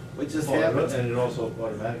know, what just happened? And it also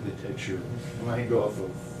automatically takes your mind off of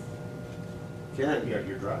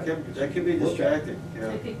your drive. That can be distracting, yeah.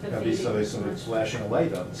 I think the That'd be fading somebody is much- flashing a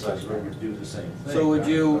light on the side of the road would do the same thing. So That's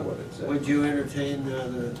not what it said. would you entertain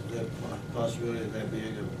the possibility of that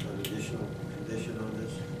being an additional condition on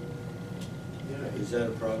this? Yeah, Is that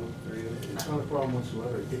a problem for you? it's not a problem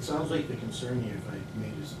whatsoever. It sounds like the concern here, if I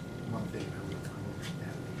may just, one thing I would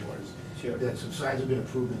add was, Sure. that some signs have been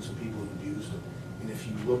approved and some people have abused them. And if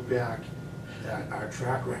you look back at our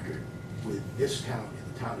track record with this town,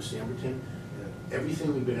 in the town of Sanborn,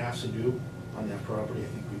 everything we've been asked to do on that property, I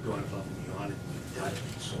think we've gone above and beyond it, we've done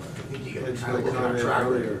it. So I think you gotta It's kind of my look at our comment track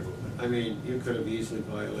earlier. record. I mean, you could have easily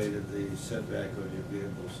violated the setback on your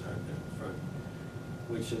vehicle side in front,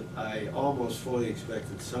 which I almost fully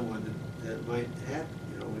expected someone that might have,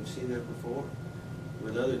 you know, we've seen that before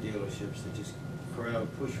with other dealerships that just crowd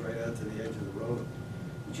push right out to the edge of the road.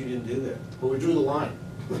 But you didn't do that. But we drew the line.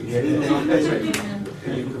 You didn't,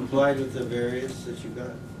 and you complied with the variance that you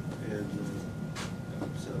got, and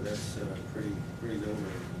so that's pretty noble.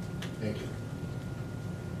 Thank you.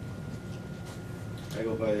 I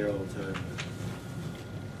go by there all the time.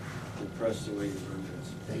 Impressed the way you run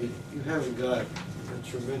this. Thank you. You haven't got a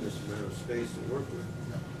tremendous amount of space to work with.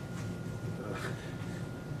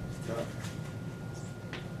 It's tough.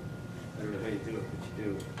 I don't know how you do it, but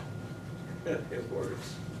you do. It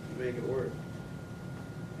works. You make it work.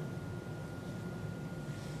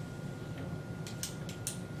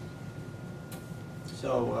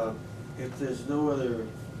 So, if there's no other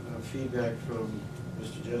feedback from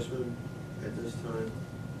Mr. Jessman at this time,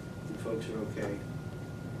 the folks are okay.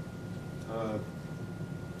 How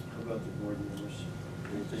about the board members?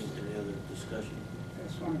 Anything, any other discussion? I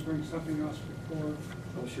just want to bring something else before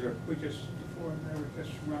Oh, sure. we just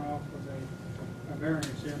run off with a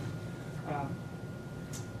variance here.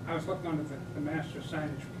 I was looking under the master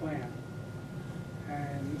signage plan,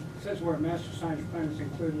 and it says where a master signage plan is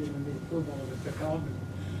included in the approval of the development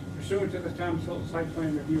pursuant to the town of Tilton site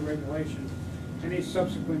plan review regulation. Any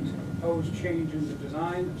subsequent proposed change in the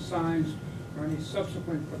design of signs or any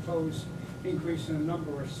subsequent proposed increase in the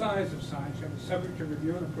number or size of signs shall be subject to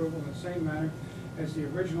review and approval in the same manner as the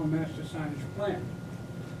original master signage plan.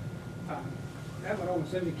 That would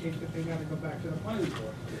almost indicate that they gotta go back to the planning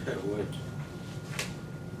board. Yeah, it would.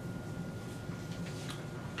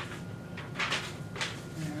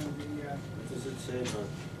 And What does it say about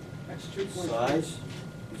that's 2.3. size?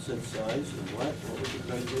 You said size and what? What was the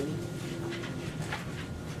criteria?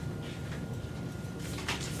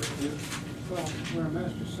 Well, where a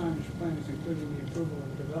master signage plan is included in the approval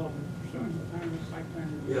of the development pursuant to the town of site plan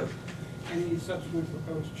review. Yeah. Any subsequent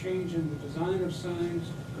proposed change in the design of signs,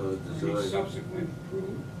 Oh, or any design.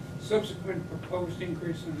 subsequent proposed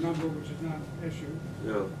increase in the number, which is not an issue,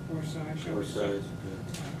 No, or size shall or be size,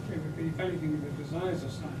 It would be, if anything, the design of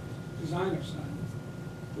signs. yeah,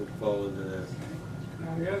 would fall into that.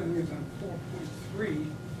 Now, the other thing is on 4.3.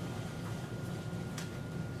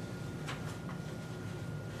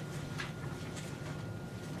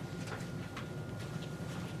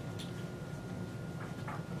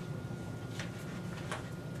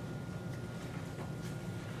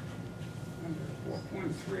 Under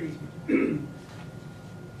 4.3,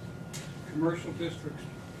 commercial districts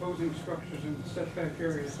proposing structures in the setback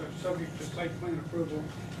areas are subject to site plan approval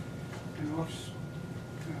and just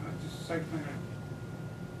site plan.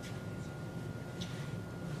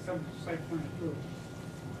 Subject to site plan approval.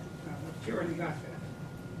 Now, you already got that.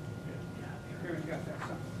 You already got that.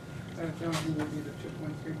 So that only would be the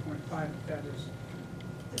 2.3.5, if that is,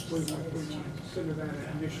 we want to consider that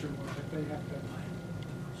an issue, or that they have to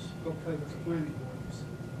go play with the planning board.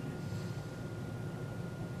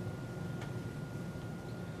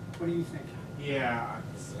 What do you think? Yeah,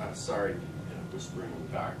 sorry, whispering in the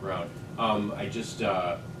background. I just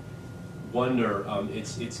wonder,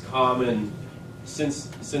 it's common,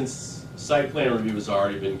 since site plan review has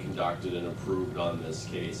already been conducted and approved on this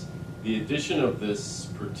case, the addition of this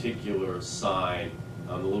particular sign,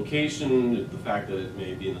 the location, the fact that it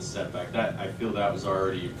may be in the setback, that, I feel that was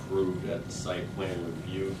already approved at the site plan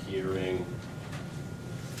review hearing.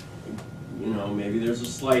 You know, maybe there's a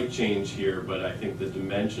slight change here, but I think the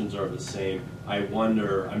dimensions are the same.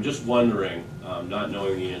 I'm just wondering, not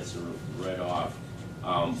knowing the answer right off,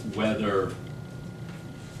 whether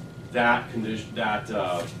that condition, that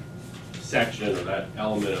section or that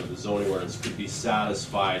element of the zoning ordinance could be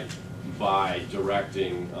satisfied by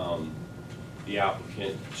directing the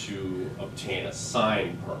applicant to obtain a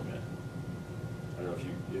sign permit. I don't know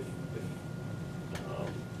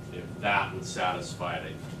if that would satisfy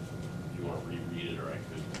it. If you want to reread it, or I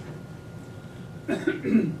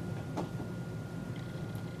could.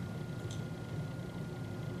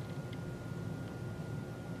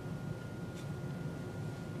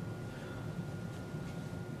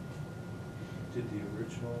 Did the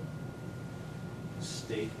original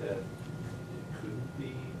state that it couldn't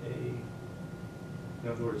be in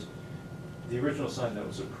other words, the original sign that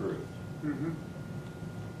was approved, Mm-hmm.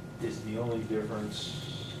 is the only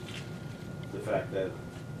difference the fact that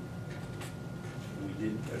we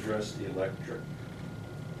didn't address the electric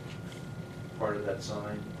part of that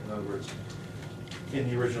sign? In other words, in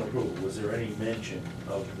the original approval, was there any mention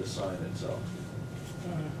of the sign itself?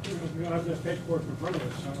 We don't have this paperwork in front of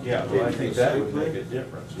us, so. Yeah, well, I think that would make a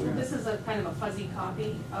difference, wouldn't it? This is a kind of a fuzzy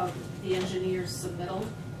copy of the engineer's submittal,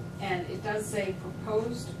 and it does say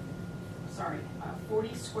proposed,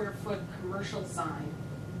 40 square foot commercial sign,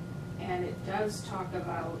 and it does talk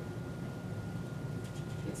about,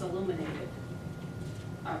 it's illuminated,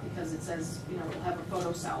 because it says, you know, it'll have a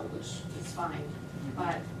photo cell, which is fine,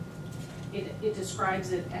 but it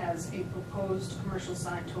describes it as a proposed commercial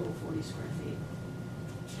sign, total 40 square feet.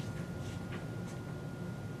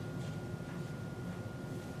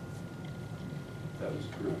 That was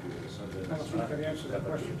approved, so then I don't it's think not that answers the that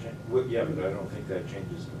much of a question. change. Well, yeah, but I don't think that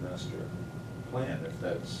changes the master plan, if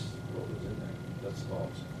that's what was in there, that's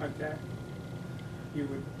false. Like that, you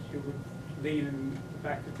would lean in the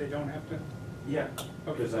fact that they don't have to. Yeah,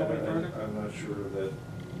 Okay, because so further? I'm not sure that,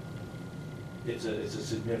 it's a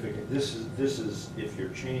significant, this is if you're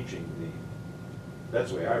changing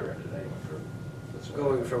that's the way I read it anyway, that's the way I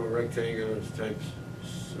Going read it. from a rectangular type.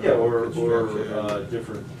 Yeah, or construction.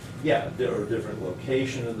 different, yeah, or different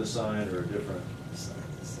location of the sign, or a different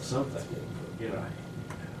something, you know.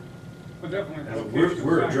 Well, definitely. And location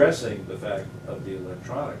we're sign. addressing the fact of the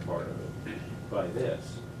electronic part of it by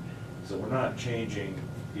this. So we're not changing,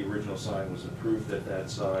 the original sign was approved at that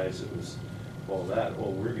size, it was all that.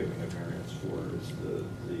 All we're giving a variance for is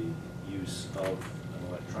the use of an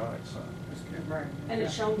electronic sign. Right. And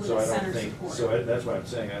it's shown with So the I don't center think, support. so that's why I'm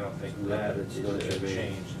saying I don't think that It's is not a your main-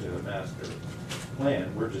 change to the master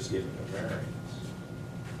plan, we're just giving a variance.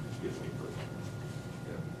 If we approve.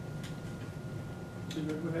 You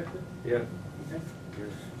good with that, Chris? Yeah. Okay.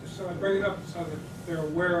 Just so I bring it up so that they're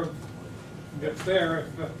aware of that's there,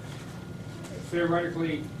 if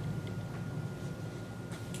theoretically,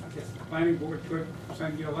 I guess the planning board could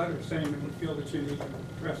send you a letter saying that we feel that you need to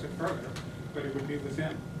address it further, but it would be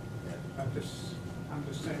within. I'm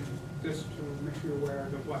just saying this to make you aware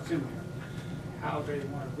of what's in there. How they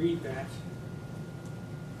want to read that,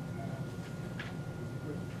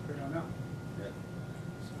 we don't know. So,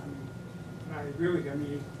 I mean, I agree with you, I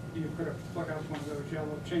mean, you could have put up one of those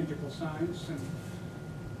yellow changeable signs and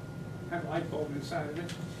had a light bulb inside of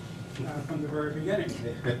it from the very beginning.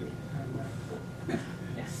 And,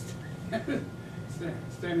 Yes. stand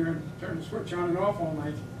there and turn the switch on and off all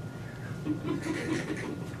night.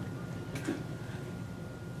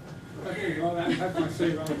 Okay, well, that's my say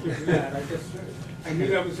relative to that. I just, I knew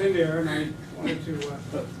that was in there and I wanted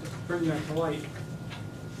to bring that to light.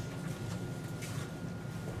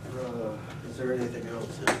 Is there anything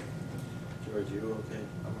else? George, you okay?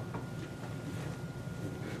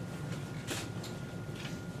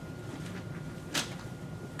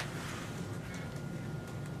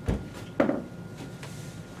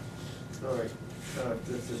 All right,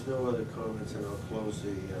 if there's no other comments, then I'll close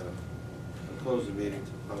the meeting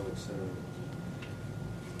to the public center.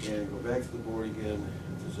 And go back to the board again.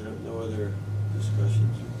 If there's no other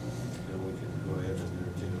discussions, then we can go ahead and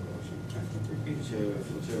entertain a motion. Repeat it.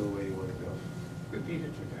 Whichever way you want to go. Repeat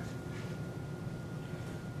it to that.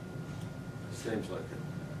 Seems like it.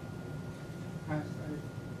 I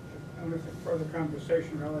don't know if it's further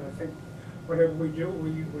conversation, really. I think whatever we do,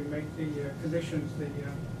 we make the conditions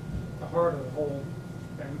the heart of the whole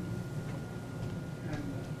thing. And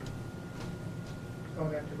go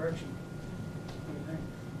that direction. What do you think?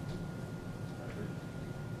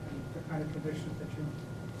 And the kind of conditions that you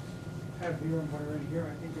have here and what are in here,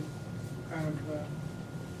 I think is kind of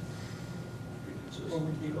what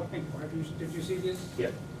we'd be looking for. Did you see this? Yeah.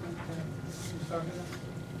 You saw that?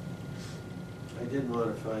 I did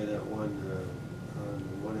modify that one, on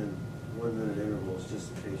 1 minute intervals, just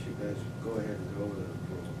in case you guys go ahead and go with it.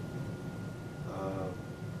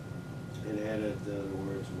 And added the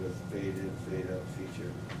words with fade in, fade out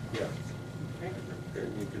feature. Yeah. Okay.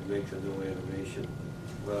 And you could make the no animation.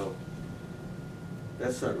 Well,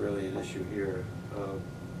 that's not really an issue here.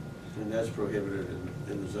 And that's prohibited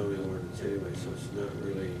in the zoning ordinance anyway, so it's not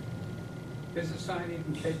really. Is the sign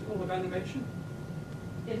even capable of animation?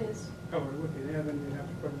 It is. Oh, it would be there, then you'd have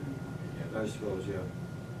to put it in. I suppose, yeah.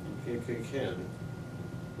 You can,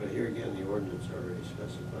 but here again, the ordinance already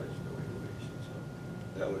specifies no animation,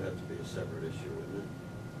 so that would have to be a separate issue, wouldn't it?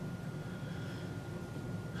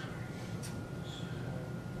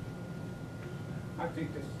 I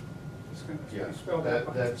think this is going Yeah, to spell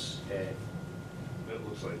that. that's A. It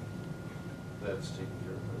looks like that's taken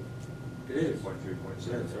care of. It is. 2.3.7.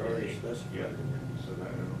 Yeah, it's already specified. Yeah, so that,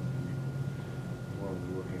 I don't, well,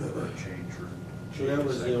 we're looking for a change or. So that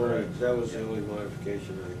was the only, correct? that was the only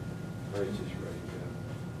modification I Right, just right,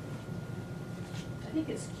 I think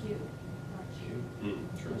it's Q, not Q.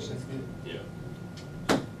 Sure.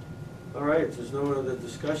 Yeah. All right, if there's no other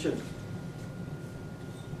discussion.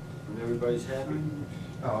 And everybody's happy?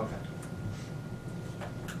 yeah. Oh, okay.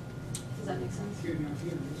 Does that make sense? Here, now,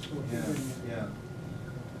 here, this is what you're doing. Yeah,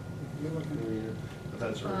 You're looking. but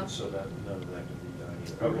that's right, so that, none of that can be done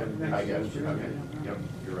either. Okay, Next I guess, is- okay, yep,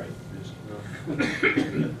 you're right. Just-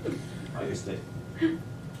 I guess they, Can't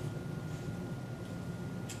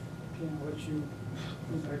let you,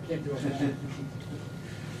 I can't do it.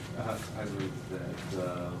 I move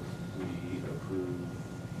that we approve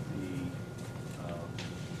the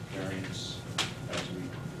variance as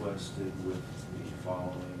requested with the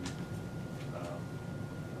following,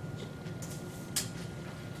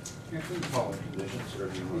 following conditions, or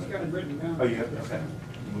do you want? He's got it written down. Oh, you have, okay.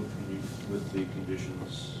 Move with the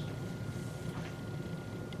conditions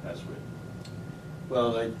as written.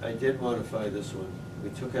 Well, I did modify this one. We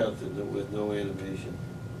took out the with no animation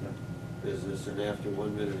business, and after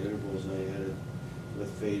 1 minute intervals, I added with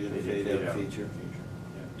fade in, fade out feature.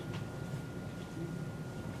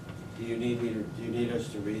 Do you need us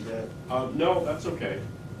to read that? No, that's okay.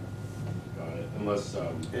 Got it, unless,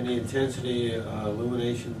 And the intensity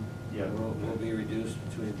illumination Yeah. will be reduced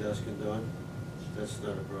between dusk and dawn. That's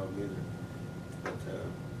not a problem either. But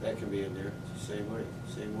that can be in there, it's the same way,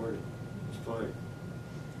 same wording, it's fine.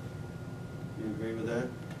 You agree with that?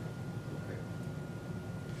 Okay.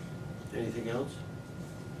 Anything else?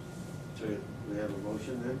 So we have a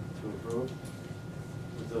motion then to approve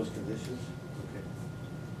with those conditions? Okay.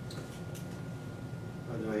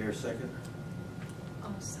 Do I hear a second?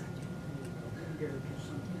 Oh, second. Get her to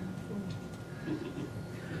something.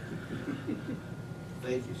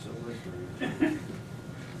 Thank you so much, Maria.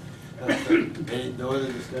 No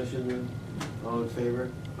other discussion then? All in favor?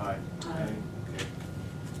 Aye. Okay.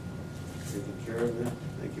 Taken care of then.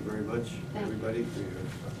 Thank you very much, Thank you. everybody, for your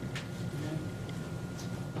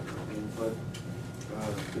input.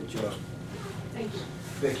 Good job. Thank you.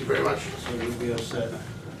 Thank you very much. So you'll be all set.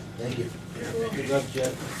 Thank you. Good luck,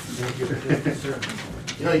 Jet. Thank you. Sir.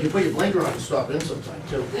 You know, you can put your blinker on and stop in sometime,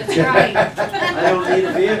 too. That's right. I don't need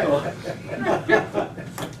a vehicle.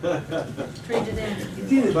 Trade it in. You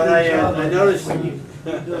did a But good I, job I on noticed- that when you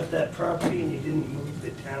built that property and you didn't move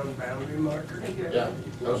the town boundary marker. Thank you. Yeah,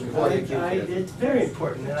 that was important. It's very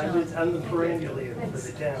important, and I'm the perambulator for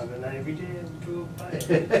the town, and every day I drove by it,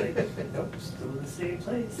 it's like, nope, still in the same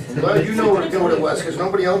place. Glad you know what it was, because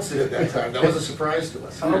nobody else did at that time. That was a surprise to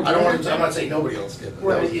us. I don't want to, I'm not saying nobody else did, but that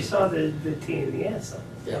Well, was. you saw the T and the S on it.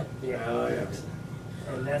 Yeah. Yeah, Oh, yeah.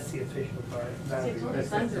 and that's the official part. boundary Well, the marker.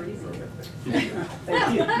 signs are easy.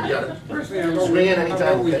 Thank you. Yeah. Personally, Swing in I've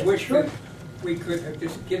anytime, always okay? wished that we could have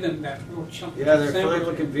just given that little chunk. Yeah, they're sandwich fine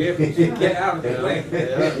looking vehicles. to Get out of the way.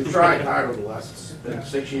 Yeah. We've tried hard over the last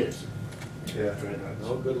 6 years. Yeah. Tried hard.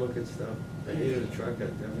 No good looking stuff. I needed a truck, I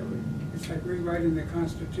definitely. It's like rewriting the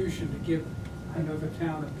Constitution to give another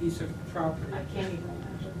town a piece of property. I can't even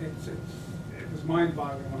imagine. It was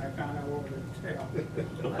mind-boggling when I found out what it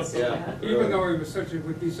entailed. That's so Yeah. bad. Even though it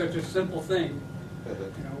would be such a simple thing, you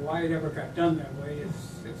know, why it ever got done that way is,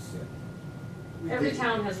 Every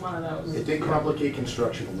town has one of those. It did complicate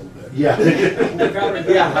construction a little bit. Yeah. without a doubt.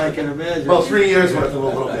 Yeah, I can imagine. Well, 3 years worth of a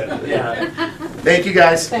little bit, yeah. Thank you,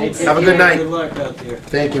 guys. Thanks. Have a good night. Good luck out there.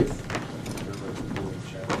 Thank you.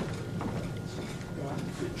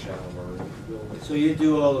 So you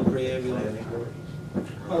do all the preambulating?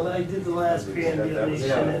 Well, I did the last preambulation,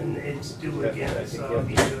 Yeah. and it's due again, so I'll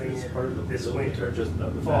be doing it this winter,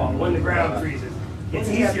 fall, when the ground freezes. It's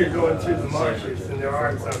easier going through the marshes than there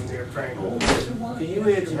are some near Franklin. Can you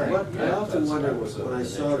answer, what, I often wonder when I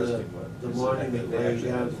saw the monument laying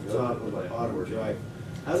down at the top of the Autumn Drive,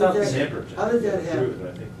 how did that happen?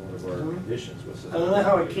 I think one of our conditions was. I don't know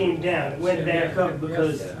how it came down, it went back up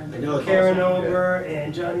because I know it's Karen Over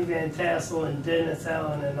and Johnny Van Tassel and Dennis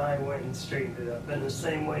Allen and I went and straightened it up. And the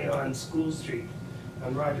same way on School Street,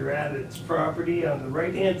 on Roger Abbott's property, on the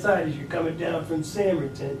right-hand side as you're coming down from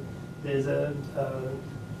Samerton, there's a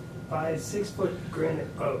 5-6 foot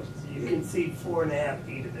granite post. You can see 4.5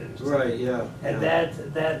 feet of it. Right, yeah. And yeah.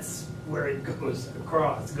 that's where it goes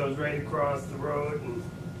across. It goes right across the road and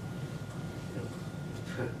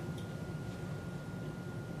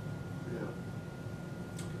Yeah.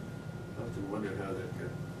 I often wondered how that got,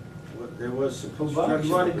 what, there was some Bob, construction.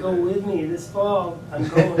 you want to over go there. with me this fall? I'm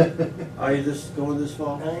going. Are you just going this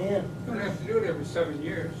fall? I am. You don't have to do it every 7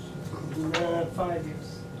 years. 5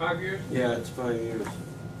 years. 5 years? Yeah, it's 5 years.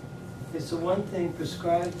 It's the one thing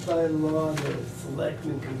prescribed by law that a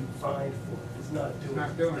selectman can be fined for, is not doing Not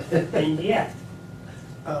it. doing it. And yet,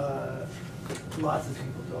 lots of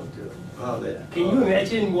people don't do it. Oh, that. Can you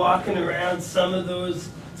imagine walking around some of those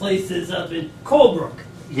places up in Colebrook?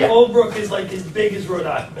 Yeah. Colebrook is like as big as Rhode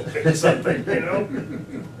Island or something, you know?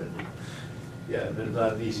 Yeah, but it's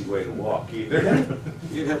not an easy way to walk either.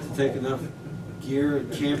 You'd have to take enough gear,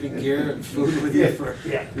 and camping gear, and food with you for,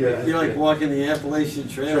 Yeah. it'd be like walking the Appalachian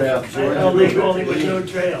Trail. Trail. from Georgia Only to with no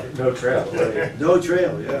trail. No travel, right? No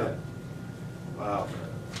trail, yeah. Wow.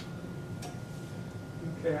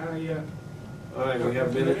 Okay, All right, we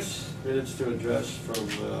have minutes to address from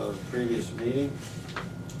previous meeting.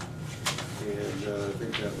 And I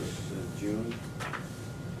think that was June,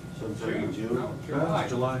 sometime in June. No, July.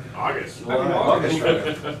 July. August. July. August,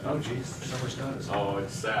 right? Oh, geez, summer's got us. Oh,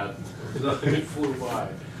 it's sad. It flew by.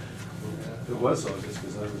 It was August,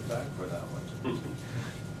 because I was back for that one.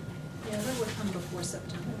 Yeah, that would come before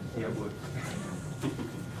September. Yeah, it would.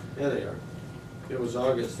 Yeah, they are. It was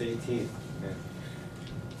August 18th. Yeah.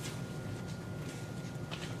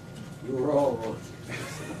 You were all wrong.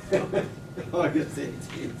 August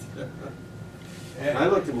 18th. I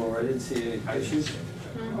looked them over, I didn't see any I didn't issues. see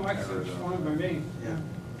anything. Oh, actually, it's fine by me. Yeah. Had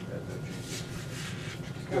no changes.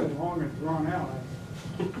 It's kind of long and drawn out.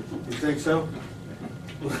 You think so?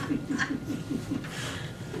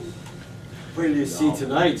 Wait till you see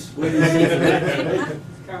tonight's, wait till you see tonight's.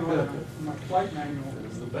 It's kind of like my flight manual. It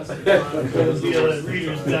was the best thing. It'll be a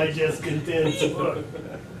Reader's Digest condensed book.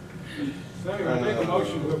 So anyway, make a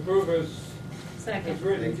motion to approve as Second.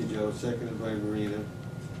 written. Thank you, Joe, seconded by Marina.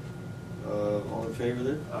 All in favor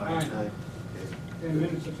then? Aye. Okay. 10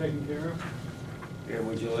 minutes are taken care of. And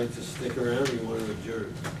would you like to stick around, or you want to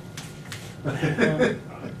adjourn?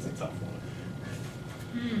 It's a tough one.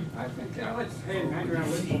 I think, I like to hang around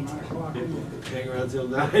with them 9 o'clock. anyway. Hang around till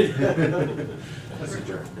 9? That's a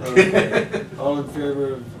jerk. All in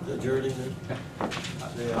favor of adjourning then?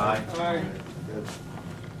 Say Aye. Aye. Good.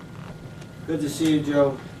 Good to see you,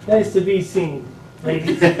 Joe. Nice to be seen,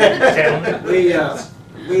 ladies and gentlemen.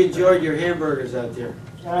 We enjoyed your hamburgers out there.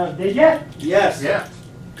 Did ya? Yes. Yeah.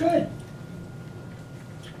 Good.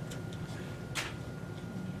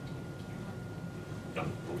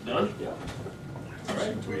 Done? Yeah. All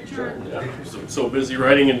right. To adjourn. Yeah, so busy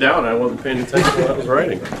writing it down, I wasn't paying attention to what I was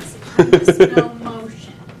writing. This,